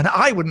loud. And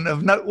I wouldn't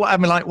have known. What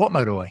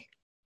motorway?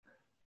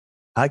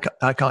 I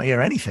can't hear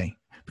anything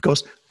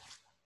because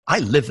I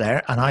live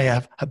there and I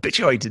have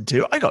habituated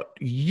to, I got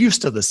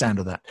used to the sound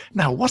of that.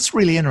 Now, what's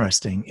really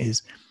interesting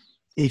is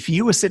if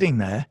you were sitting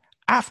there,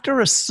 after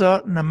a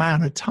certain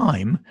amount of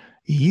time,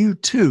 you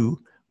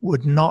too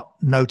would not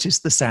notice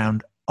the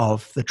sound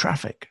of the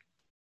traffic.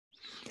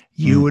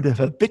 you would have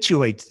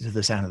habituated to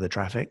the sound of the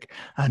traffic,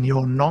 and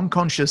your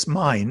non-conscious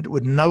mind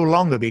would no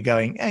longer be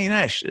going, hey,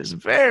 Nash, it's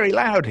very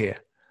loud here.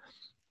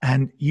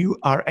 And you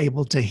are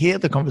able to hear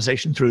the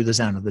conversation through the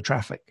sound of the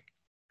traffic.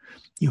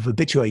 You've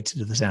habituated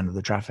to the sound of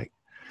the traffic.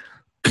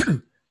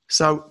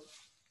 So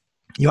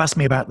you asked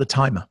me about the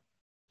timer.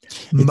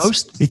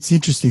 It's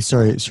interesting.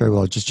 Sorry.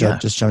 Well, just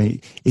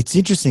showing. It's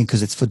interesting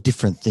because it's for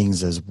different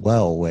things as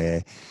well.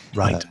 Where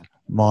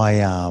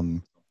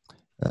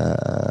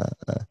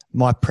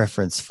my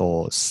preference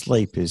for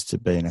sleep is to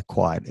be in a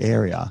quiet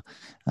area.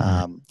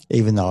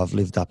 Even though I've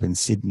lived up in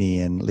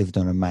Sydney and lived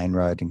on a main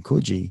road in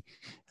Coogee,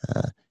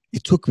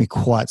 it took me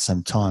quite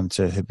some time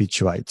to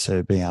habituate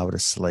to being able to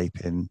sleep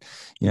in,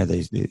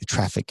 the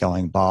traffic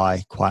going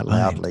by quite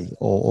loudly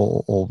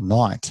all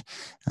night.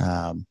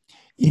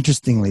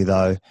 Interestingly,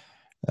 though,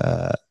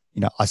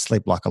 I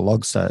sleep like a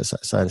log, so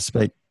to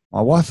speak.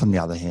 My wife, on the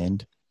other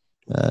hand,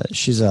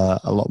 she's a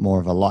lot more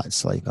of a light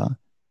sleeper,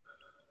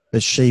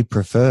 but she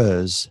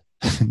prefers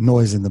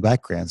noise in the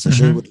background. So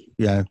she would,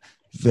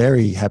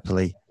 very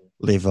happily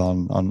live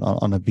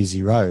on a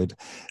busy road.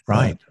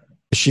 Right.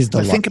 She's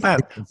the. Think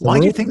about why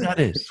do you think that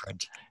is?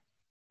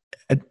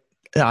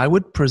 I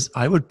would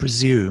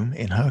presume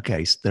in her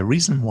case the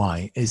reason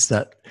why is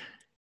that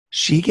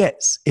she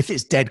gets, if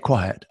it's dead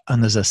quiet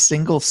and there's a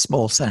single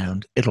small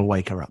sound, it'll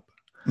wake her up.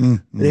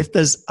 But if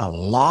there's a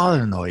lot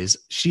of noise,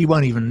 she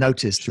won't even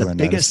notice. The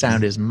bigger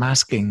sound is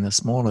masking the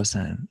smaller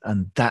sound,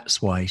 and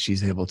that's why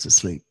she's able to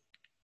sleep.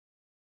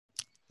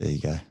 There you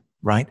go.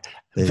 Right?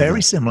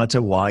 Very similar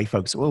to why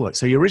folks will work.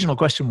 So your original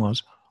question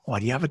was,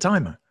 why do you have a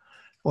timer?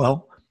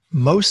 Well,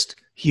 most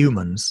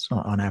humans,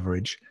 on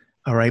average,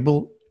 are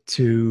able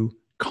to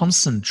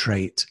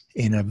concentrate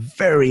in a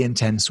very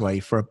intense way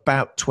for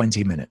about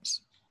 20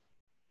 minutes.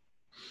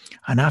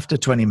 And after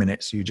 20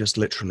 minutes, you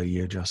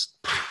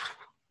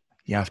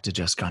have to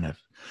just kind of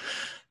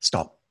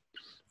stop.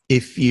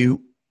 If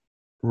you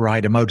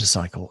ride a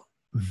motorcycle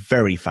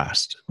very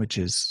fast, which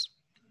is,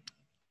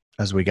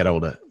 as we get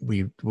older,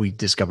 we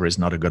discover is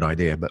not a good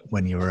idea. But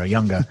when you're a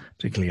younger,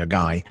 particularly a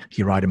guy, if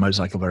you ride a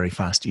motorcycle very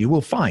fast, you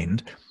will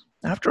find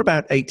after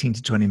about 18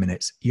 to 20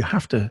 minutes, you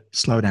have to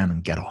slow down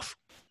and get off.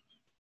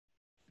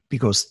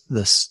 Because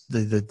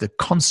the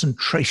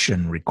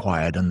concentration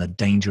required and the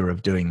danger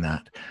of doing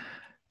that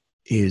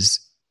is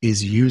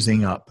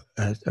using up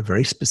a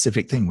very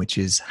specific thing, which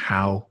is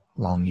how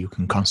long you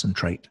can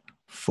concentrate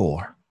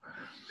for.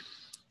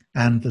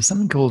 And there's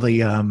something called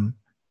the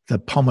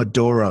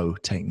Pomodoro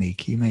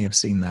technique. You may have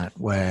seen that,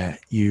 where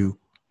you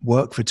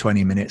work for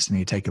 20 minutes and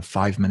you take a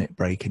 5-minute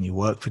break, and you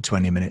work for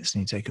 20 minutes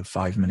and you take a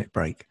 5-minute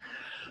break.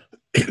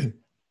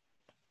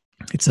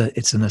 It's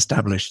an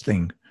established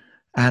thing.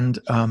 And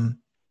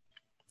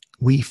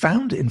we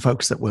found in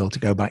Focus at Will, to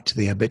go back to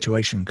the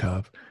habituation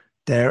curve,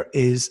 there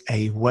is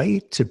a way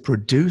to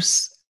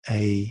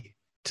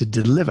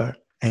deliver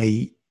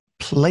a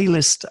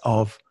playlist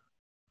of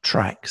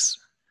tracks.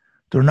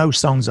 There are no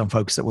songs on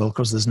Focus at Will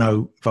because there's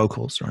no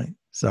vocals, right?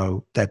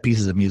 So they're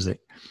pieces of music.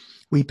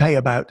 We play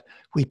about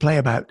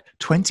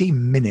 20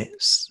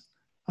 minutes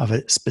of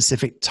a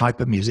specific type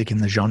of music in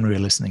the genre you're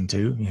listening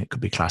to. It could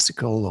be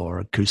classical or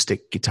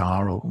acoustic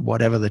guitar or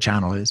whatever the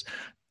channel is.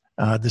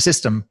 The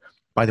system,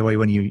 by the way,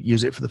 when you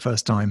use it for the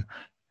first time,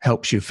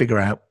 helps you figure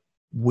out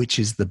which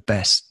is the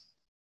best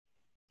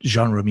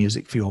genre of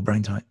music for your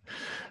brain type.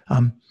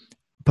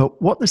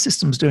 But what the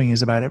system's doing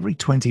is about every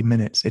 20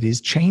 minutes, it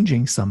is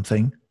changing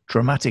something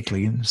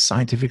dramatically and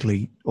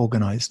scientifically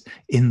organized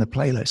in the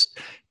playlist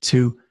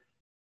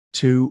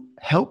to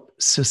help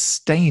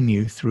sustain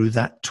you through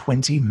that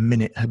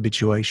 20-minute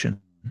habituation.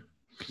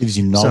 Gives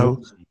you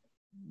novelty. So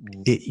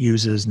it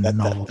uses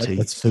novelty.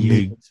 That's for me.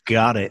 You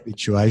got it.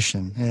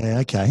 Habituation. Yeah,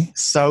 okay.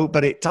 So,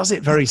 but it does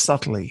it very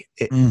subtly.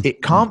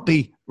 It can't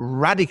be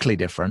radically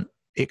different.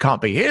 It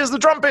can't be, here's the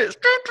trumpet,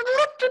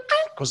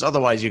 because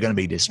otherwise you're going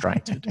to be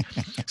distracted.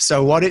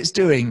 So what it's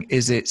doing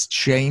is it's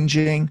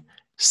changing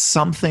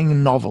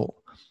something novel.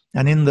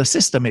 And in the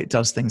system, it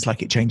does things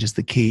like it changes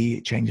the key,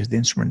 it changes the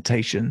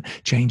instrumentation,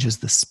 changes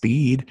the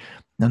speed.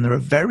 And there are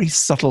very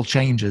subtle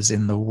changes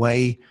in the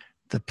way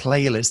the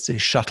playlist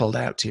is shuttled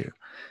out to you.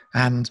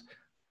 And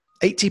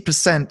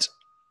 80%,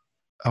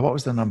 what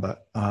was the number?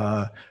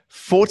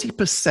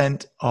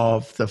 40%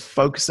 of the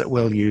Focus at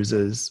Will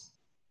users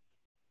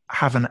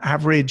have an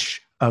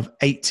average of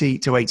 80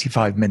 to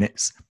 85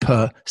 minutes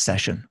per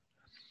session.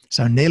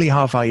 So nearly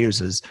half our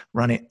users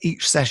run it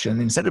each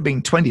session. Instead of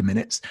being 20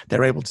 minutes,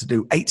 they're able to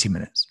do 80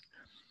 minutes.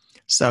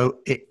 So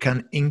it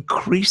can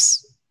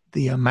increase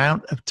the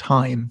amount of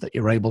time that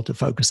you're able to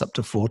focus up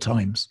to 4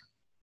 times.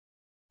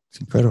 It's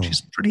incredible. Which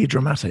is pretty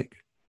dramatic.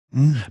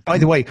 By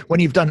the way,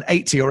 when you've done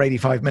 80 or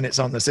 85 minutes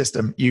on the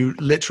system, you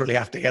literally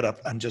have to get up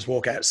and just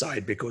walk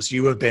outside, because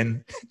you have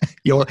been,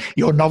 your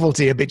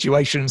novelty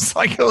habituation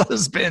cycle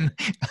has been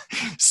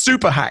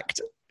super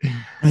hacked.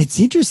 And it's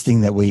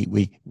interesting that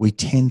we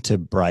tend to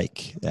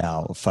break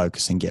our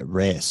focus and get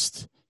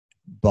rest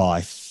by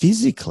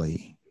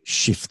physically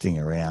shifting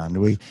around.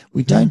 We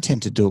don't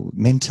tend to do it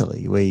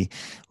mentally. We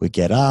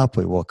get up,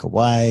 we walk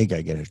away,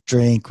 go get a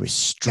drink, we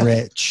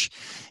stretch.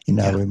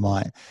 We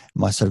might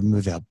sort of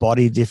move our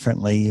body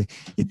differently.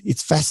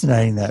 It's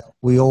fascinating that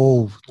we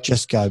all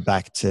just go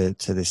back to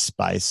this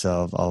space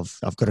of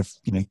I've got to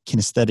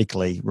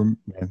kinesthetically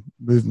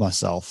move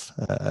myself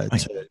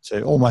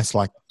to almost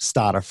like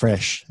start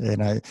afresh.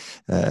 Wipe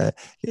the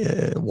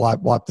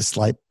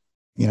slate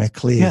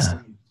clear. Yeah.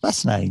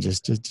 Fascinating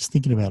just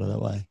thinking about it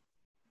that way.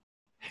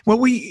 Well,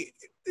 the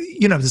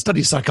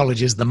study of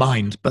psychology is the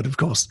mind, but of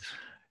course,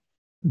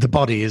 the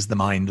body is the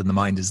mind and the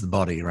mind is the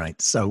body,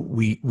 right? So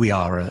we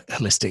are a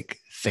holistic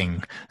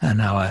thing,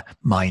 and our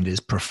mind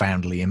is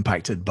profoundly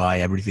impacted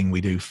by everything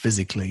we do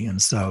physically.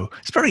 And so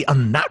it's very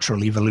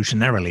unnatural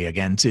evolutionarily,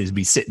 again, to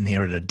be sitting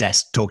here at a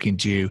desk talking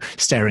to you,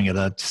 staring at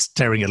a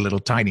little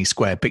tiny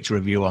square picture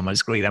of you on my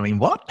screen. I mean,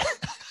 what?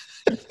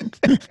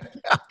 No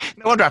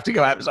wonder I have to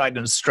go outside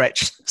and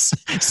stretch,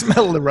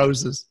 smell the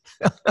roses.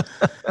 But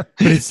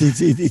it's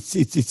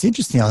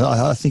interesting.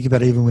 I think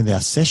about even with our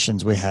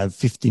sessions, we have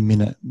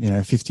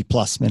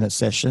 50+ minute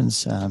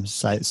sessions.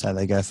 Say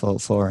they go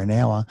for an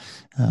hour.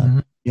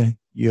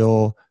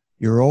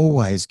 You're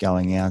always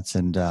going out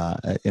and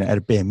at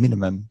a bare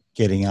minimum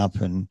getting up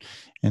and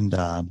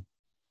taking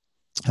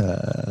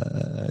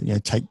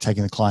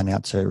the client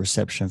out to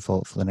reception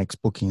for the next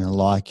booking and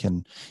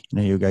and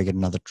you'll go get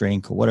another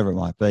drink or whatever it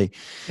might be.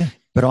 Yeah.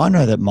 But I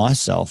know that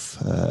myself,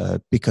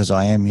 because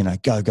I am,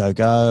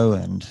 go,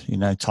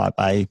 and, type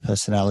A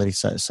personality,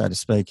 so to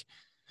speak,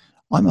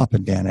 I'm up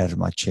and down out of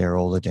my chair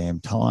all the damn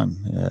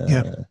time,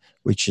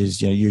 which is,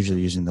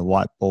 usually using the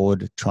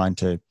whiteboard, trying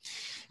to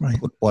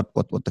put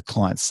what the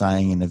client's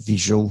saying in a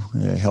visual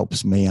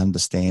helps me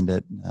understand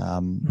it.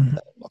 I'm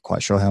not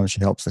quite sure how much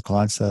it helps the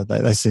clients.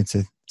 They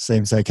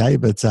seems okay,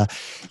 but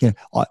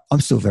I'm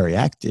still very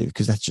active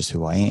because that's just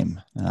who I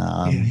am.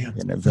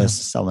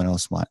 Versus someone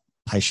else might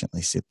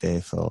patiently sit there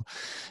for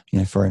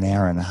an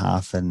hour and a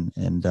half and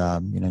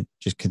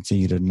just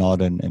continue to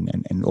nod and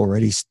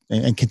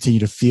continue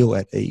to feel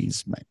at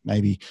ease.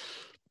 Maybe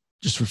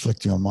just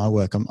reflecting on my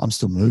work, I'm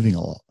still moving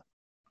a lot.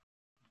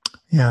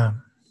 Yeah.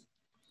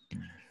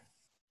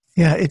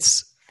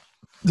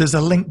 There's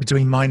a link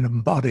between mind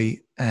and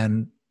body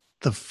and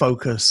the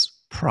focus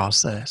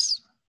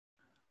process.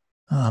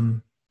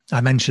 I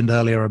mentioned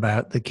earlier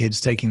about the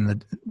kids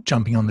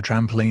jumping on the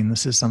trampoline.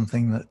 This is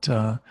something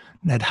that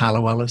Ned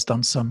Hallowell has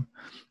done some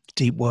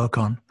deep work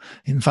on.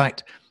 In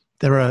fact,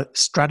 there are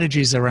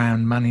strategies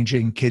around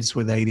managing kids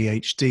with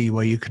ADHD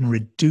where you can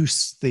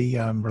reduce the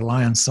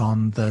reliance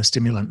on the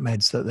stimulant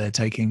meds that they're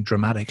taking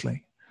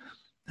dramatically.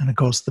 And of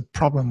course, the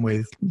problem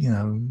with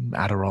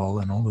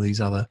Adderall and all of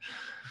these other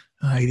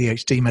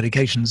ADHD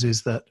medications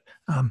is that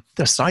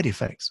there are side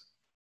effects.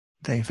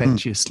 They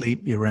affect your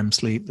sleep, your REM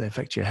sleep. They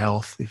affect your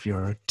health. If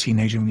you're a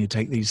teenager, when you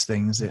take these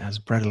things, it has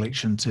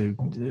predilection to,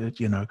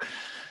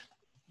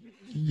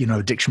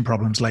 addiction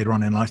problems later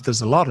on in life.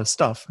 There's a lot of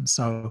stuff. And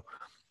so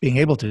being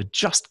able to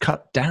just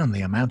cut down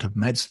the amount of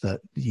meds that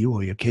you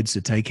or your kids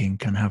are taking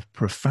can have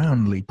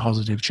profoundly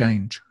positive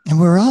change. And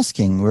we're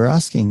asking,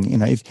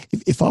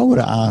 if I were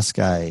to ask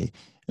an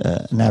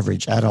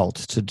average adult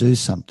to do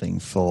something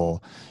for,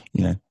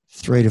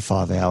 3 to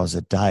 5 hours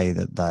a day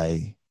that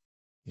they,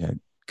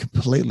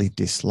 completely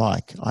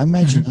dislike, I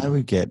imagine they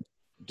would get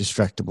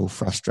distractible,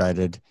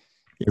 frustrated,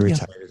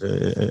 irritated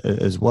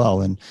as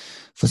well. And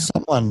for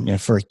someone,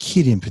 for a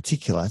kid in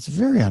particular, it's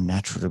very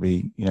unnatural to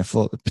be,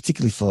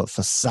 particularly for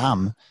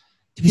some,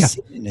 to be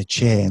sitting in a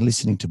chair and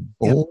listening to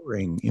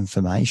boring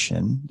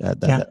information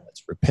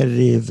that's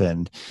repetitive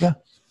and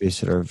be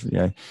sort of,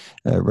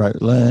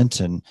 learnt.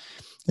 And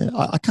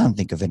I can't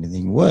think of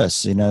anything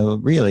worse,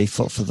 really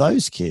for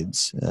those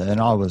kids.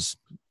 And I was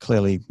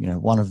clearly,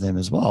 one of them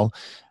as well.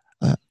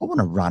 I want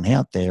to run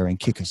out there and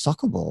kick a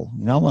soccer ball.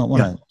 I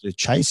want to do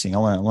chasing. I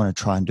want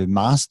to try and do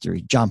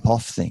mastery, jump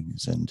off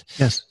things.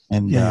 This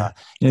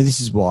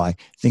is why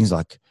things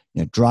like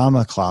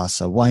drama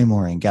class are way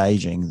more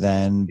engaging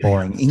than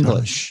boring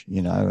English.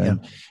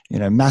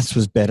 Maths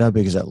was better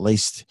because at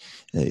least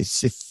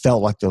it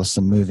felt like there was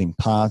some moving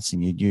parts,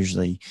 and you'd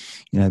usually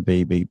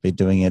be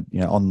doing it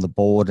on the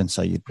board, and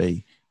so you'd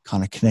be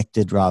kind of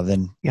connected rather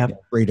than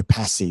read a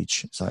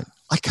passage. So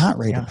I can't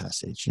read a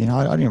passage.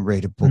 I didn't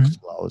read a book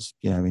until I was,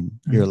 in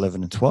year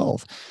 11 and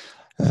 12.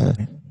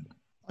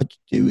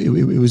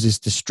 It was this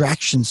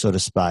distraction sort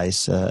of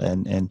space.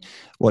 And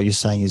what you're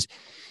saying is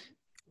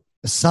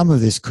some of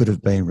this could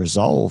have been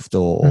resolved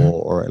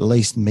or at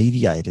least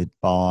mediated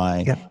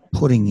by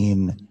putting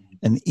in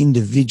an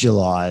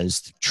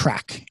individualized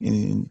track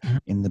in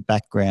the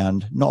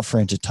background, not for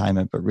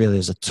entertainment, but really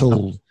as a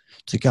tool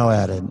to go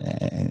out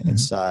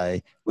and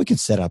say, we can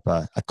set up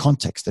a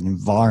context, an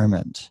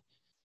environment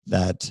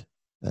that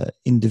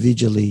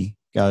individually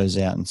goes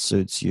out and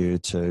suits you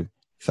to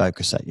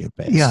focus at your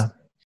best. Yeah.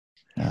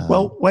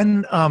 Well,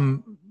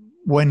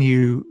 when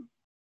you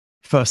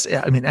first,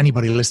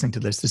 anybody listening to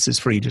this is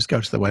free. Just go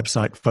to the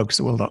website,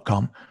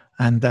 focusatwill.com,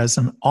 and there's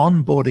an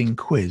onboarding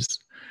quiz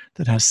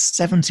that has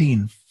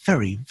 17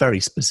 very,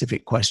 very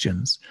specific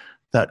questions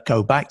that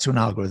go back to an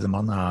algorithm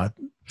on our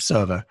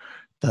server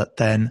that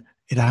then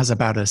it has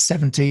about a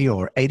 70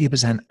 or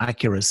 80%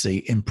 accuracy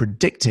in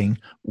predicting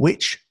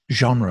which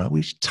genre,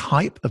 which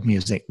type of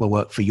music will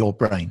work for your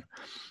brain.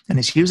 And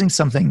it's using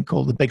something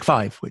called the Big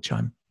Five, which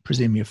I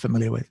presume you're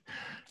familiar with.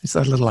 It's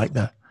a little like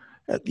the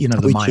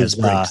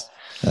Myers-Briggs.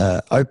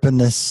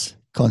 Openness,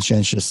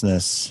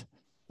 conscientiousness,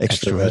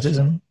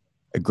 extrovertism,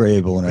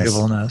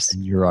 agreeableness,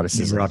 and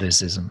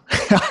neuroticism.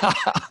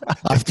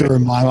 I have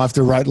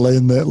to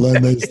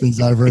learn these things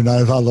over and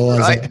over,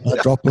 otherwise I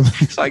drop them.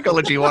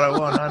 Psychology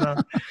 101, I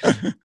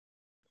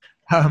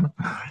know.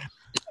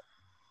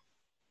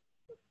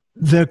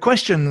 The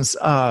questions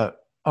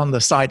on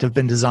the site have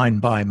been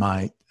designed by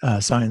my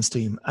science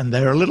team, and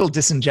they're a little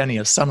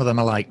disingenuous. Some of them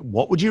are like,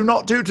 what would you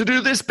not do to do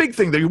this big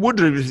thing that you would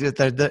do?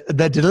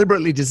 They're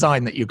deliberately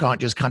designed that you can't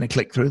just kind of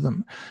click through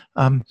them.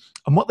 And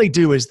what they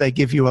do is they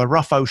give you a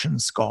rough ocean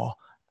score,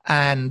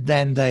 and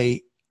then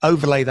they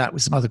overlay that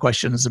with some other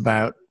questions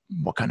about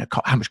what kind of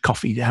how much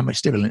coffee, how much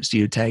stimulants do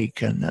you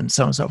take, and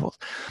so on and so forth.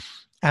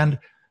 And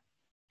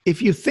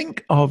if you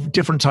think of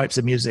different types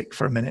of music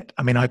for a minute,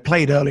 I mean, I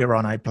played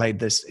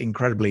this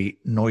incredibly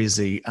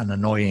noisy and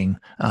annoying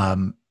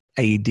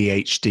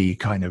ADHD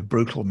kind of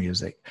brutal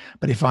music.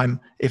 But if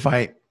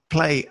I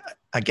play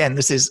again,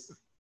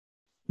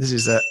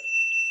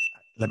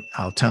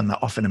 I'll turn that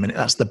off in a minute.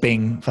 That's the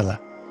Bing fella.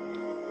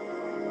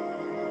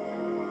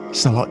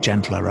 It's a lot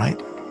gentler, right?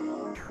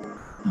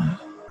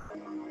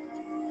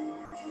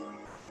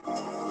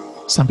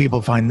 Some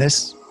people find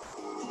this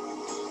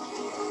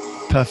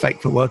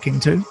perfect for working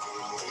too.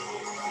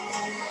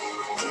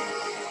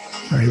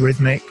 Very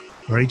rhythmic,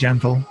 very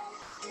gentle,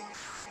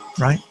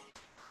 right?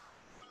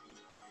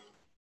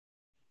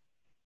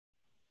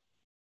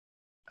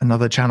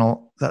 Another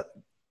channel that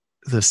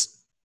the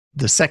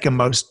second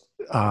most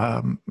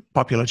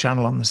popular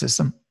channel on the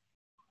system,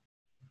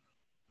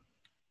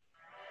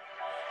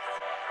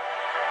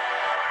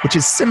 which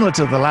is similar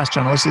to the last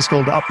channel. This is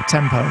called Up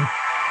Tempo.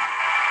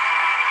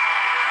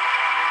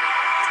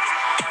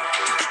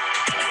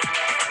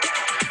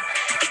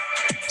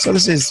 So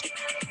this is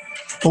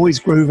always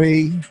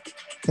groovy,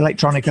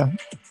 electronica.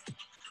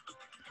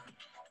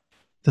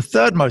 The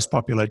third most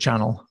popular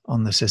channel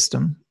on the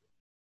system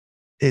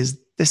is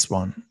this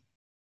one.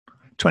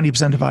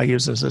 20% of our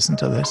users listen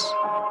to this.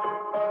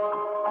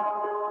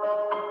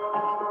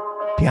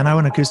 Piano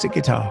and acoustic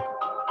guitar.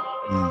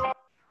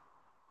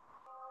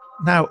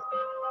 Now,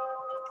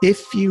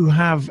 if you're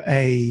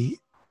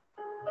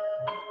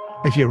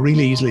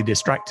really easily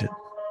distracted,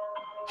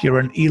 if you're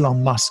an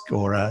Elon Musk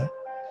or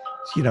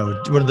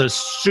one of those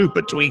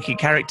super tweaky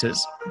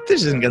characters,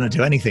 this isn't going to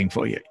do anything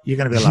for you. You're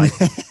going to be like,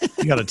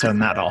 you got to turn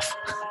that off.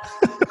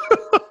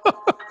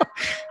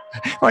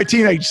 My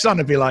teenage son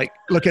would be like,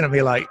 looking at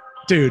me like,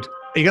 dude,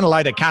 are you going to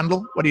light a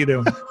candle? What are you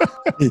doing?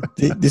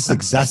 This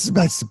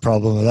exacerbates the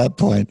problem at that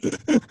point.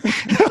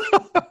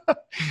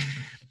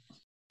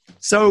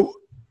 So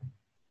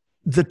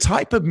the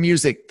type of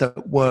music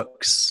that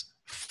works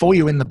for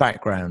you in the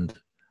background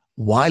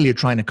while you're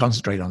trying to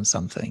concentrate on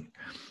something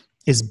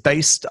is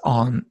based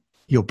on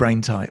your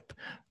brain type.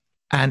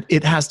 And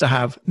it has to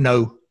have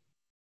no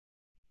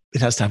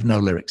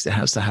lyrics. It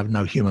has to have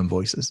no human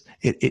voices.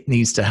 It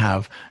needs to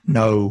have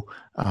no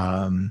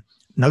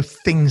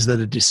things that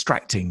are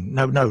distracting,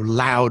 no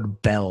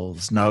loud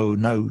bells, no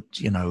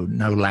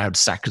loud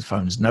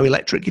saxophones, no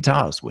electric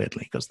guitars,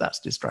 weirdly, because that's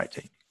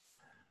distracting.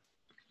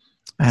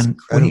 And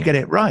when you get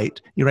it right,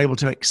 you're able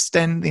to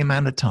extend the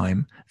amount of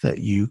time that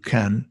you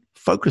can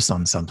focus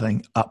on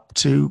something up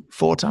to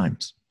 4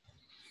 times.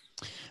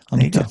 I'm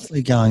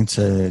definitely going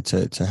to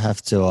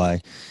have to. I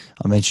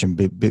mentioned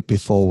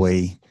before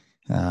we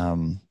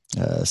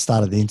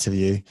started the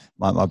interview.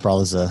 My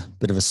brother's a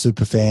bit of a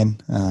super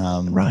fan,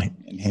 right?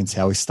 And hence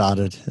how we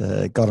started.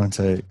 Got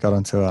onto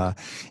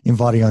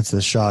inviting onto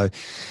the show.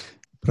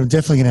 But I'm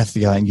definitely going to have to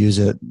go and use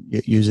it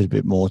a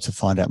bit more to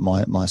find out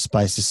my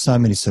space. There's so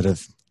many sort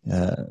of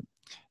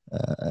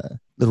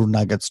little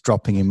nuggets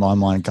dropping in my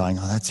mind, going,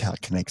 "Oh, that's how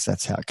it connects.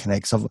 That's how it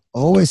connects." I've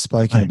always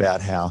spoken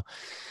about how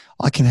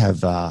I can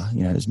have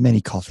as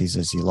many coffees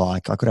as you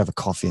like. I could have a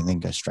coffee and then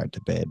go straight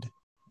to bed.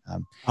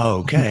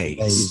 Okay,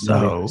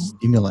 so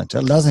stimulant.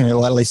 It doesn't,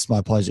 or at least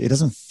my pleasure. It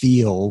doesn't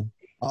feel.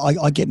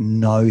 I get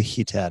no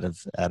hit out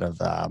of.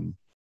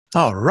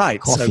 Oh,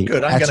 right. So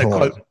good.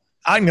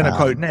 I'm going to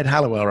quote Ned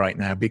Hallowell right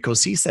now,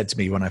 because he said to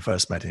me when I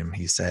first met him,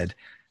 I said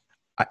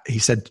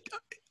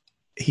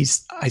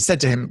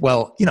to him,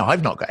 well,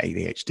 I've not got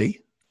ADHD.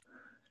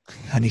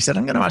 And he said,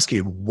 I'm going to ask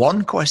you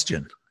one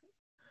question.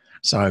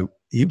 So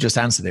you've just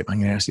answered it. I'm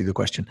going to ask you the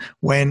question.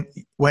 When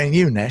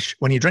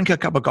you drink a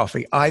cup of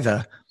coffee,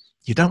 either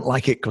you don't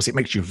like it because it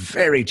makes you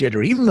very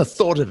jittery, even the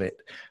thought of it.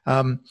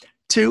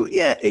 2,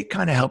 yeah, it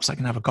kind of helps. I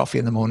can have a coffee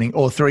in the morning.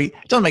 Or 3, it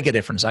doesn't make a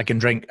difference. I can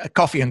drink a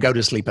coffee and go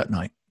to sleep at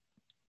night.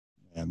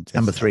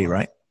 Number 3,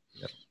 right?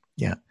 Yep.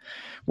 Yeah.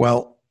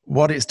 Well,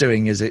 what it's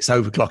doing is it's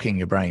overclocking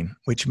your brain,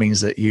 which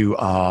means that you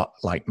are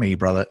like me,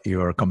 brother.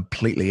 You are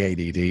completely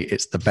ADD.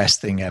 It's the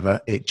best thing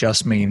ever. It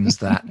just means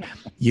that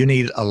you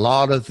need a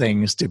lot of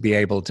things to be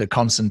able to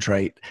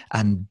concentrate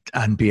and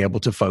be able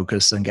to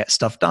focus and get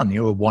stuff done.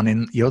 You're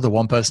the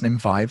one person in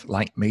five,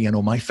 like me and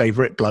all my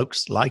favorite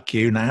blokes, like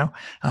you now.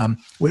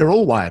 We're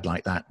all wired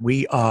like that.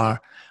 We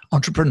are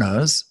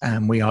entrepreneurs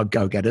and we are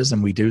go-getters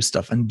and we do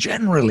stuff. And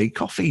generally,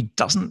 coffee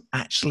doesn't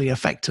actually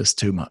affect us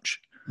too much.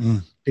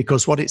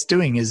 Because what it's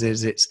doing is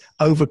it's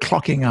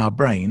overclocking our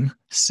brain,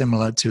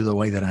 similar to the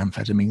way that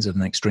amphetamines of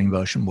an extreme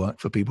version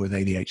work for people with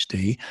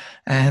ADHD,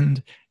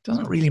 and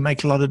doesn't really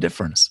make a lot of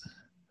difference.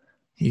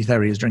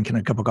 There he is drinking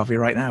a cup of coffee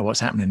right now. What's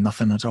happening?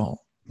 Nothing at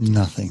all.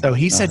 Nothing. So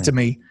he said to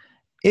me,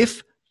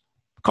 if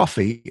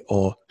coffee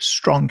or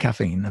strong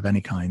caffeine of any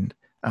kind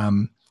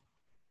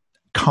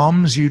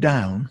calms you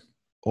down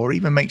or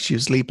even makes you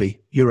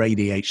sleepy, you're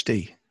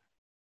ADHD.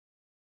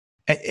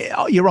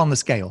 You're on the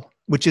scale.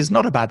 Which is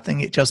not a bad thing.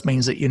 It just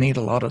means that you need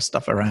a lot of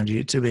stuff around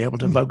you to be able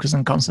to focus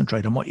and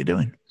concentrate on what you're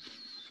doing.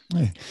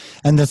 Yeah.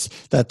 And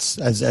that's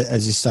as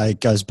you say, it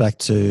goes back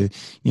to,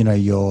 you know,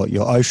 your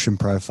ocean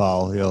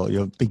profile,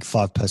 your big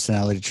five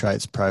personality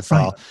traits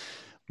profile. Right.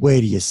 Where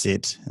do you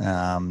sit?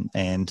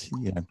 And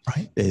you know,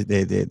 right.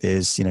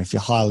 there's, you know, if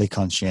you're highly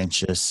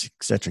conscientious,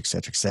 et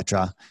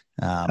cetera,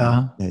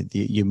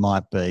 you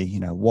might be, you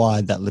know,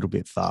 wired that little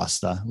bit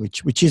faster,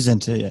 which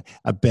isn't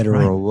a better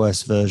or a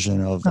worse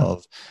version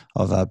of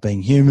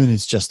being human.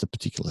 It's just a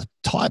particular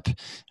type,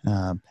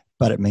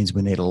 but it means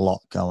we need a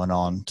lot going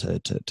on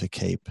to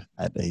keep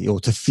at ease, or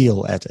to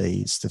feel at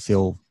ease, to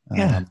feel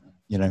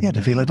you know,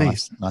 to feel at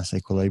ease, nice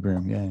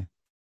equilibrium, yeah.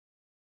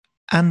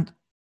 And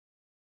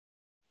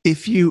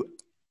if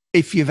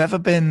you've ever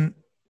been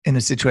in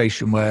a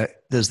situation where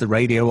there's the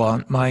radio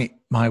on, my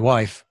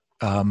wife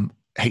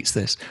hates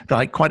this, but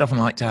I quite often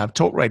like to have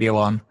talk radio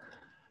on,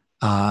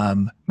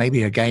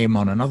 maybe a game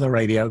on another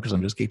radio because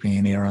I'm just keeping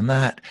an ear on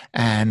that,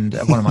 and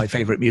one of my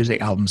favorite music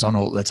albums on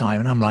all the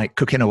time, and I'm like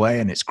cooking away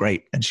and it's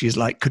great, and she's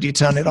like, could you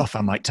turn it off?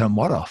 I'm like, turn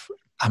what off?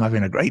 I'm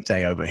having a great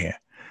day over here.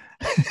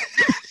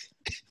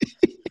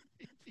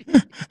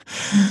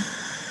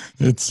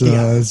 It's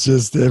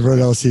just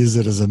everyone else sees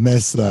it as a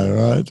mess though,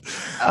 right?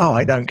 Oh,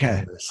 I don't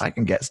care. I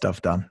can get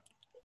stuff done.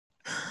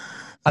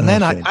 And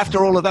then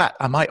after all of that,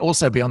 I might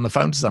also be on the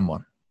phone to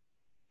someone.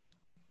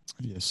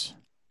 Yes.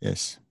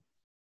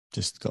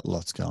 Just got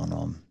lots going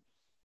on.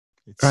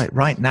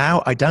 Right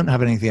now, I don't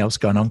have anything else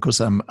going on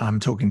because I'm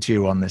talking to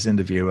you on this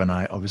interview, and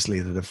I obviously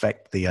that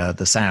affect the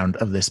sound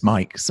of this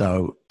mic.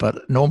 So,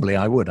 but normally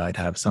I'd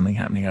have something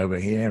happening over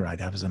here.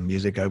 I'd have some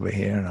music over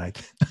here, and I'd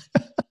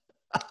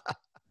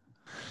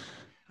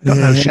got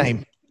no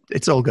shame.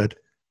 It's all good.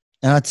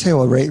 And I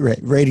tell you what,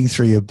 reading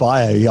through your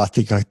bio, I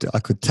think I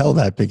could tell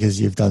that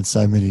because you've done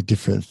so many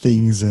different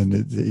things, and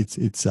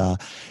it's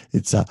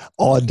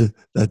odd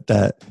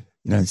that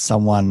you know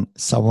someone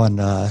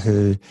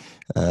who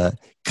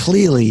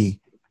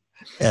clearly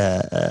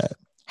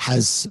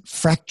has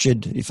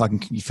fractured, if I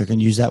can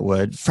use that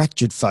word,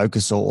 fractured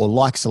focus, or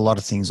likes a lot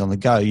of things on the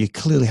go. You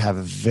clearly have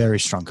a very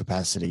strong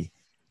capacity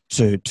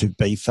to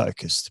be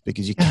focused,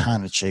 because you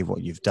can't achieve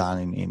what you've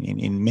done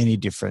in many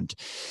different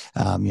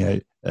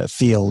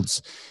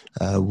fields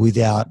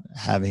without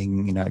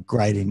having, you know,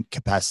 great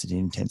capacity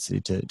and intensity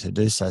to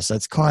do so. So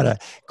it's quite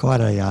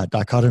a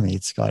dichotomy.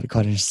 It's quite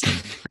interesting.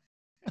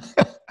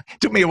 It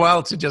took me a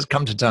while to just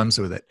come to terms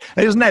with it.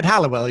 It was Ned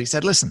Hallowell. He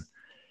said, listen,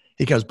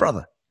 he goes,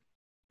 brother,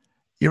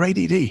 you're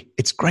ADD.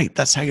 It's great.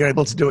 That's how you're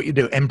able to do what you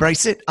do.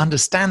 Embrace it,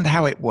 understand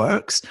how it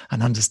works,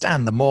 and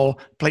understand the more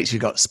plates you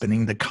got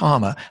spinning, the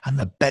calmer and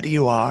the better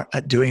you are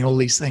at doing all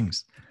these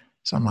things.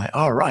 So I'm like,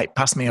 all right,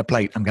 pass me a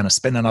plate. I'm going to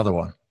spin another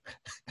one.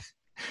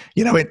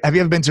 You know, have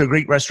you ever been to a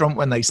Greek restaurant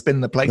when they spin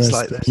the plates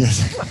like this?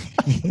 Yes.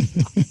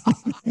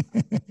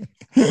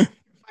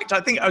 In fact,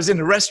 I think I was in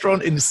a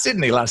restaurant in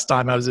Sydney last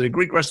time. I was at a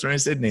Greek restaurant in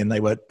Sydney, and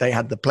they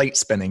had the plate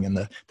spinning,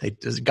 and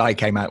this guy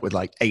came out with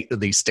like 8 of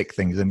these stick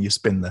things, and you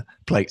spin the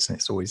plates, and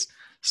it's always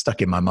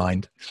stuck in my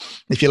mind.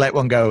 If you let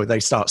one go, they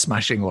start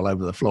smashing all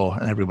over the floor,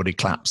 and everybody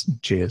claps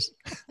and cheers.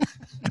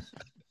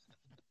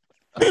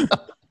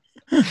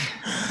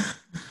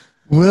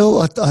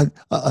 Well,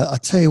 I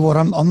tell you what,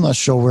 I'm not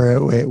sure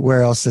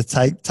where else to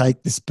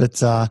take this,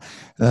 but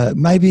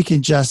maybe you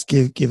can just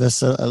give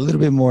us a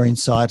little bit more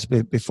insight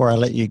before I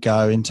let you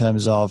go, in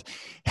terms of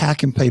how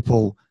can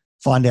people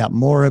find out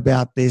more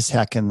about this?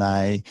 How can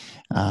they,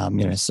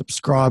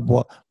 subscribe?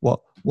 How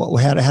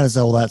does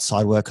all that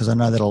side work? Because I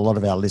know that a lot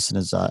of our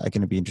listeners are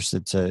going to be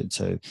interested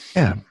to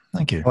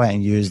thank you, go out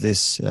and use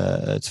this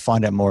to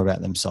find out more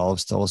about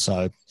themselves, to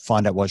also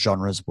find out what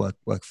genres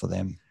work for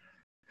them.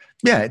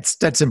 Yeah, it's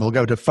dead simple.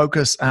 Go to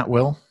Focus at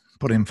Will,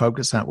 put in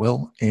Focus at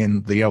Will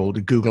in the old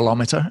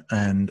Googleometer,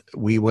 and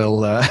we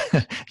will,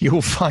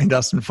 you'll find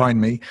us and find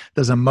me.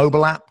 There's a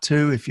mobile app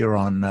too, if you're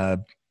on,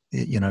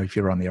 if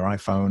you're on your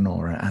iPhone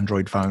or an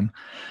Android phone,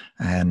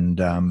 and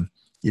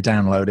you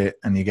download it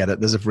and you get it.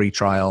 There's a free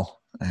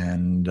trial,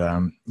 and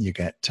you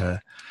get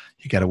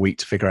a week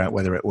to figure out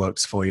whether it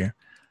works for you.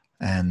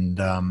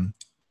 And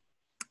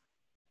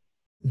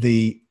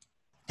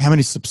How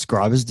many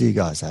subscribers do you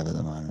guys have at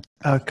the moment?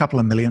 A couple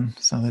of million.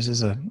 So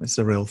it's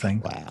a real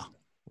thing. Wow.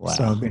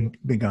 So I've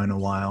been going a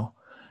while.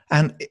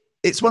 And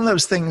it's one of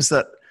those things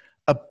that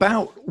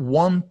about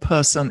 1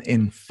 person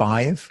in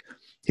 5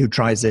 who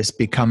tries this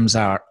becomes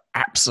our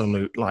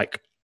absolute,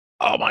 like,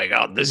 oh my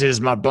God, this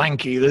is my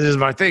blankie. This is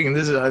my thing.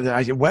 This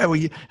is, where were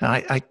you?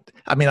 And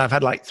I mean, I've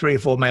had like 3 or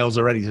 4 mails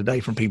already today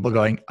from people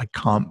going, I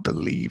can't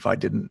believe I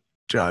didn't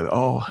drive.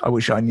 Oh, I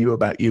wish I knew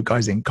about you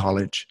guys in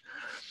college.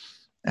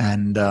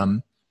 And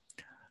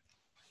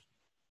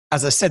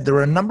as I said, there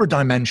are a number of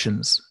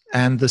dimensions,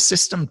 and the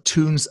system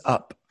tunes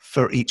up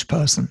for each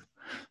person.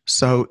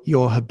 So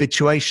your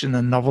habituation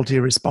and novelty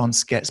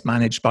response gets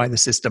managed by the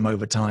system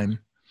over time.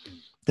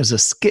 There's a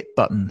skip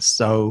button.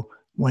 So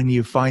when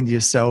you find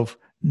yourself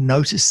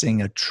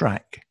noticing a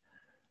track,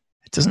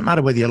 it doesn't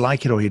matter whether you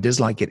like it or you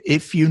dislike it.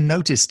 If you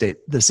noticed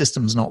it, the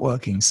system's not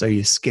working, so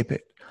you skip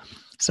it.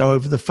 So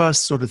over the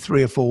first sort of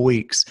 3 or 4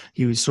 weeks,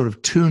 you sort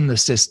of tune the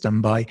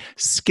system by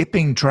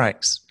skipping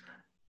tracks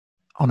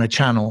on a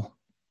channel.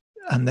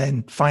 And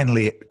then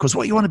finally, because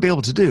what you want to be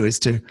able to do is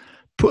to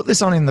put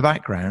this on in the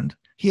background,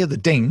 hear the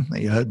ding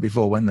that you heard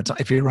before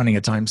if you're running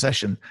a time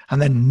session,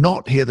 and then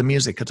not hear the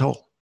music at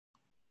all.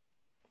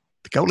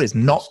 The goal is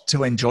not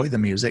to enjoy the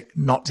music,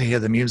 not to hear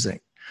the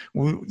music.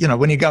 You know,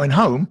 when you're going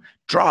home,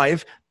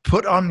 drive,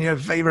 put on your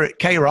favorite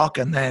K-Rock,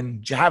 and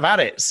then have at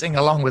it, sing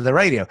along with the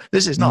radio.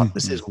 This is not.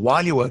 This is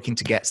while you're working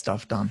to get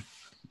stuff done.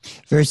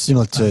 Very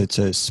similar to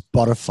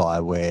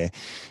Spotify, where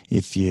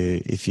if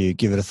you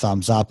give it a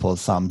thumbs up or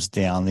thumbs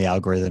down, the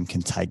algorithm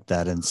can take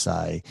that and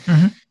say,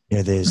 you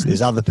know,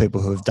 there's other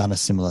people who have done a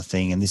similar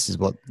thing, and this is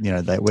what, you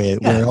know, where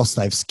else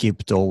they've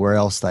skipped or where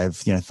else they've,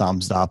 you know,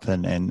 thumbs up,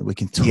 and we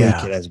can tweak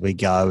it as we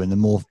go. And the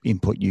more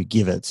input you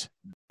give it,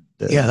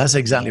 that's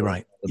exactly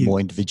right. The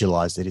more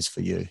individualized it is for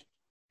you.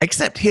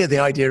 Except here, the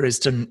idea is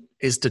to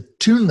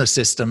tune the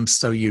system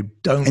so you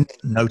don't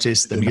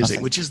notice the music,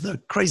 which is the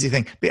crazy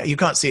thing. You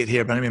can't see it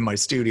here, but I'm in my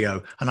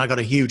studio, and I got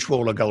a huge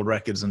wall of gold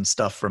records and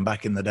stuff from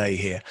back in the day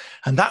here.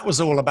 And that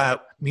was all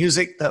about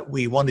music that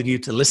we wanted you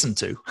to listen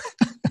to.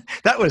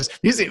 That was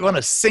music we want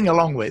to sing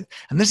along with.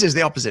 And this is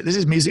the opposite. This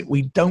is music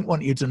we don't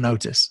want you to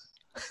notice.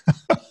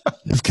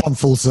 You've come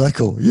full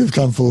circle.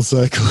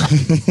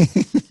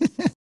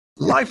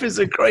 Life is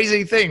a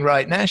crazy thing,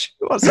 right, Nash?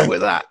 What's up with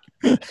that?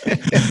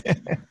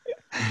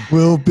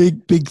 Well,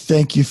 big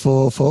thank you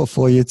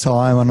for your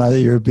time. I know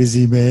that you're a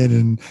busy man,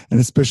 and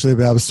especially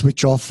be able to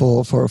switch off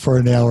for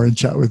an hour and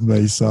chat with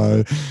me.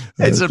 So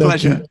it's a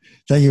pleasure.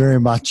 Thank you very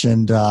much,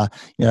 and you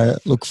know,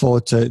 look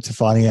forward to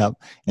finding out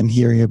and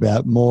hearing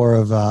about more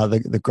of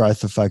the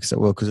growth of Focus at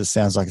Will, because it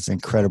sounds like it's an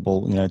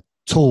incredible, you know,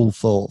 tool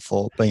for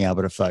being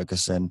able to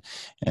focus and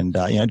you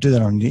know, do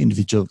that on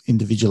an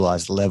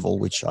individualized level,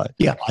 which I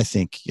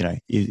think, you know,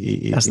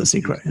 that's the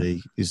secret.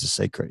 Is the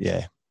secret.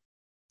 Yeah,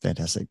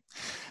 fantastic.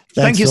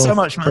 Thank you so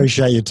much, man.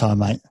 Appreciate your time,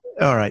 mate.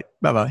 All right.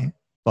 Bye-bye.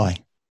 Bye.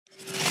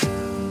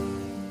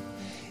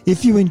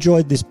 If you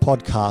enjoyed this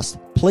podcast,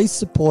 please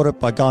support it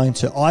by going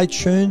to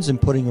iTunes and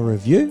putting a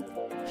review,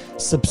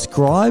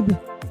 subscribe,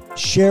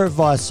 share it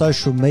via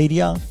social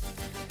media,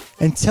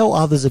 and tell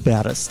others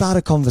about it. Start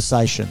a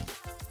conversation.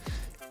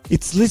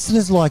 It's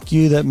listeners like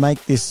you that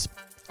make this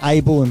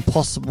able and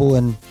possible,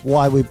 and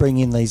why we bring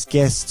in these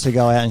guests to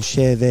go out and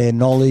share their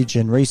knowledge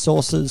and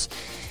resources.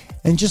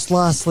 And just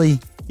lastly,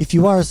 if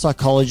you are a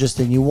psychologist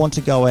and you want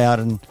to go out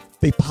and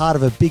be part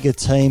of a bigger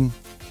team,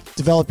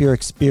 develop your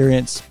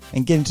experience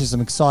and get into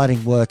some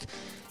exciting work,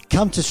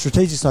 come to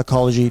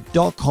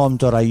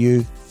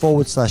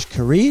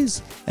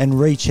strategicpsychology.com.au/careers and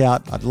reach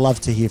out. I'd love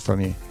to hear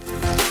from you.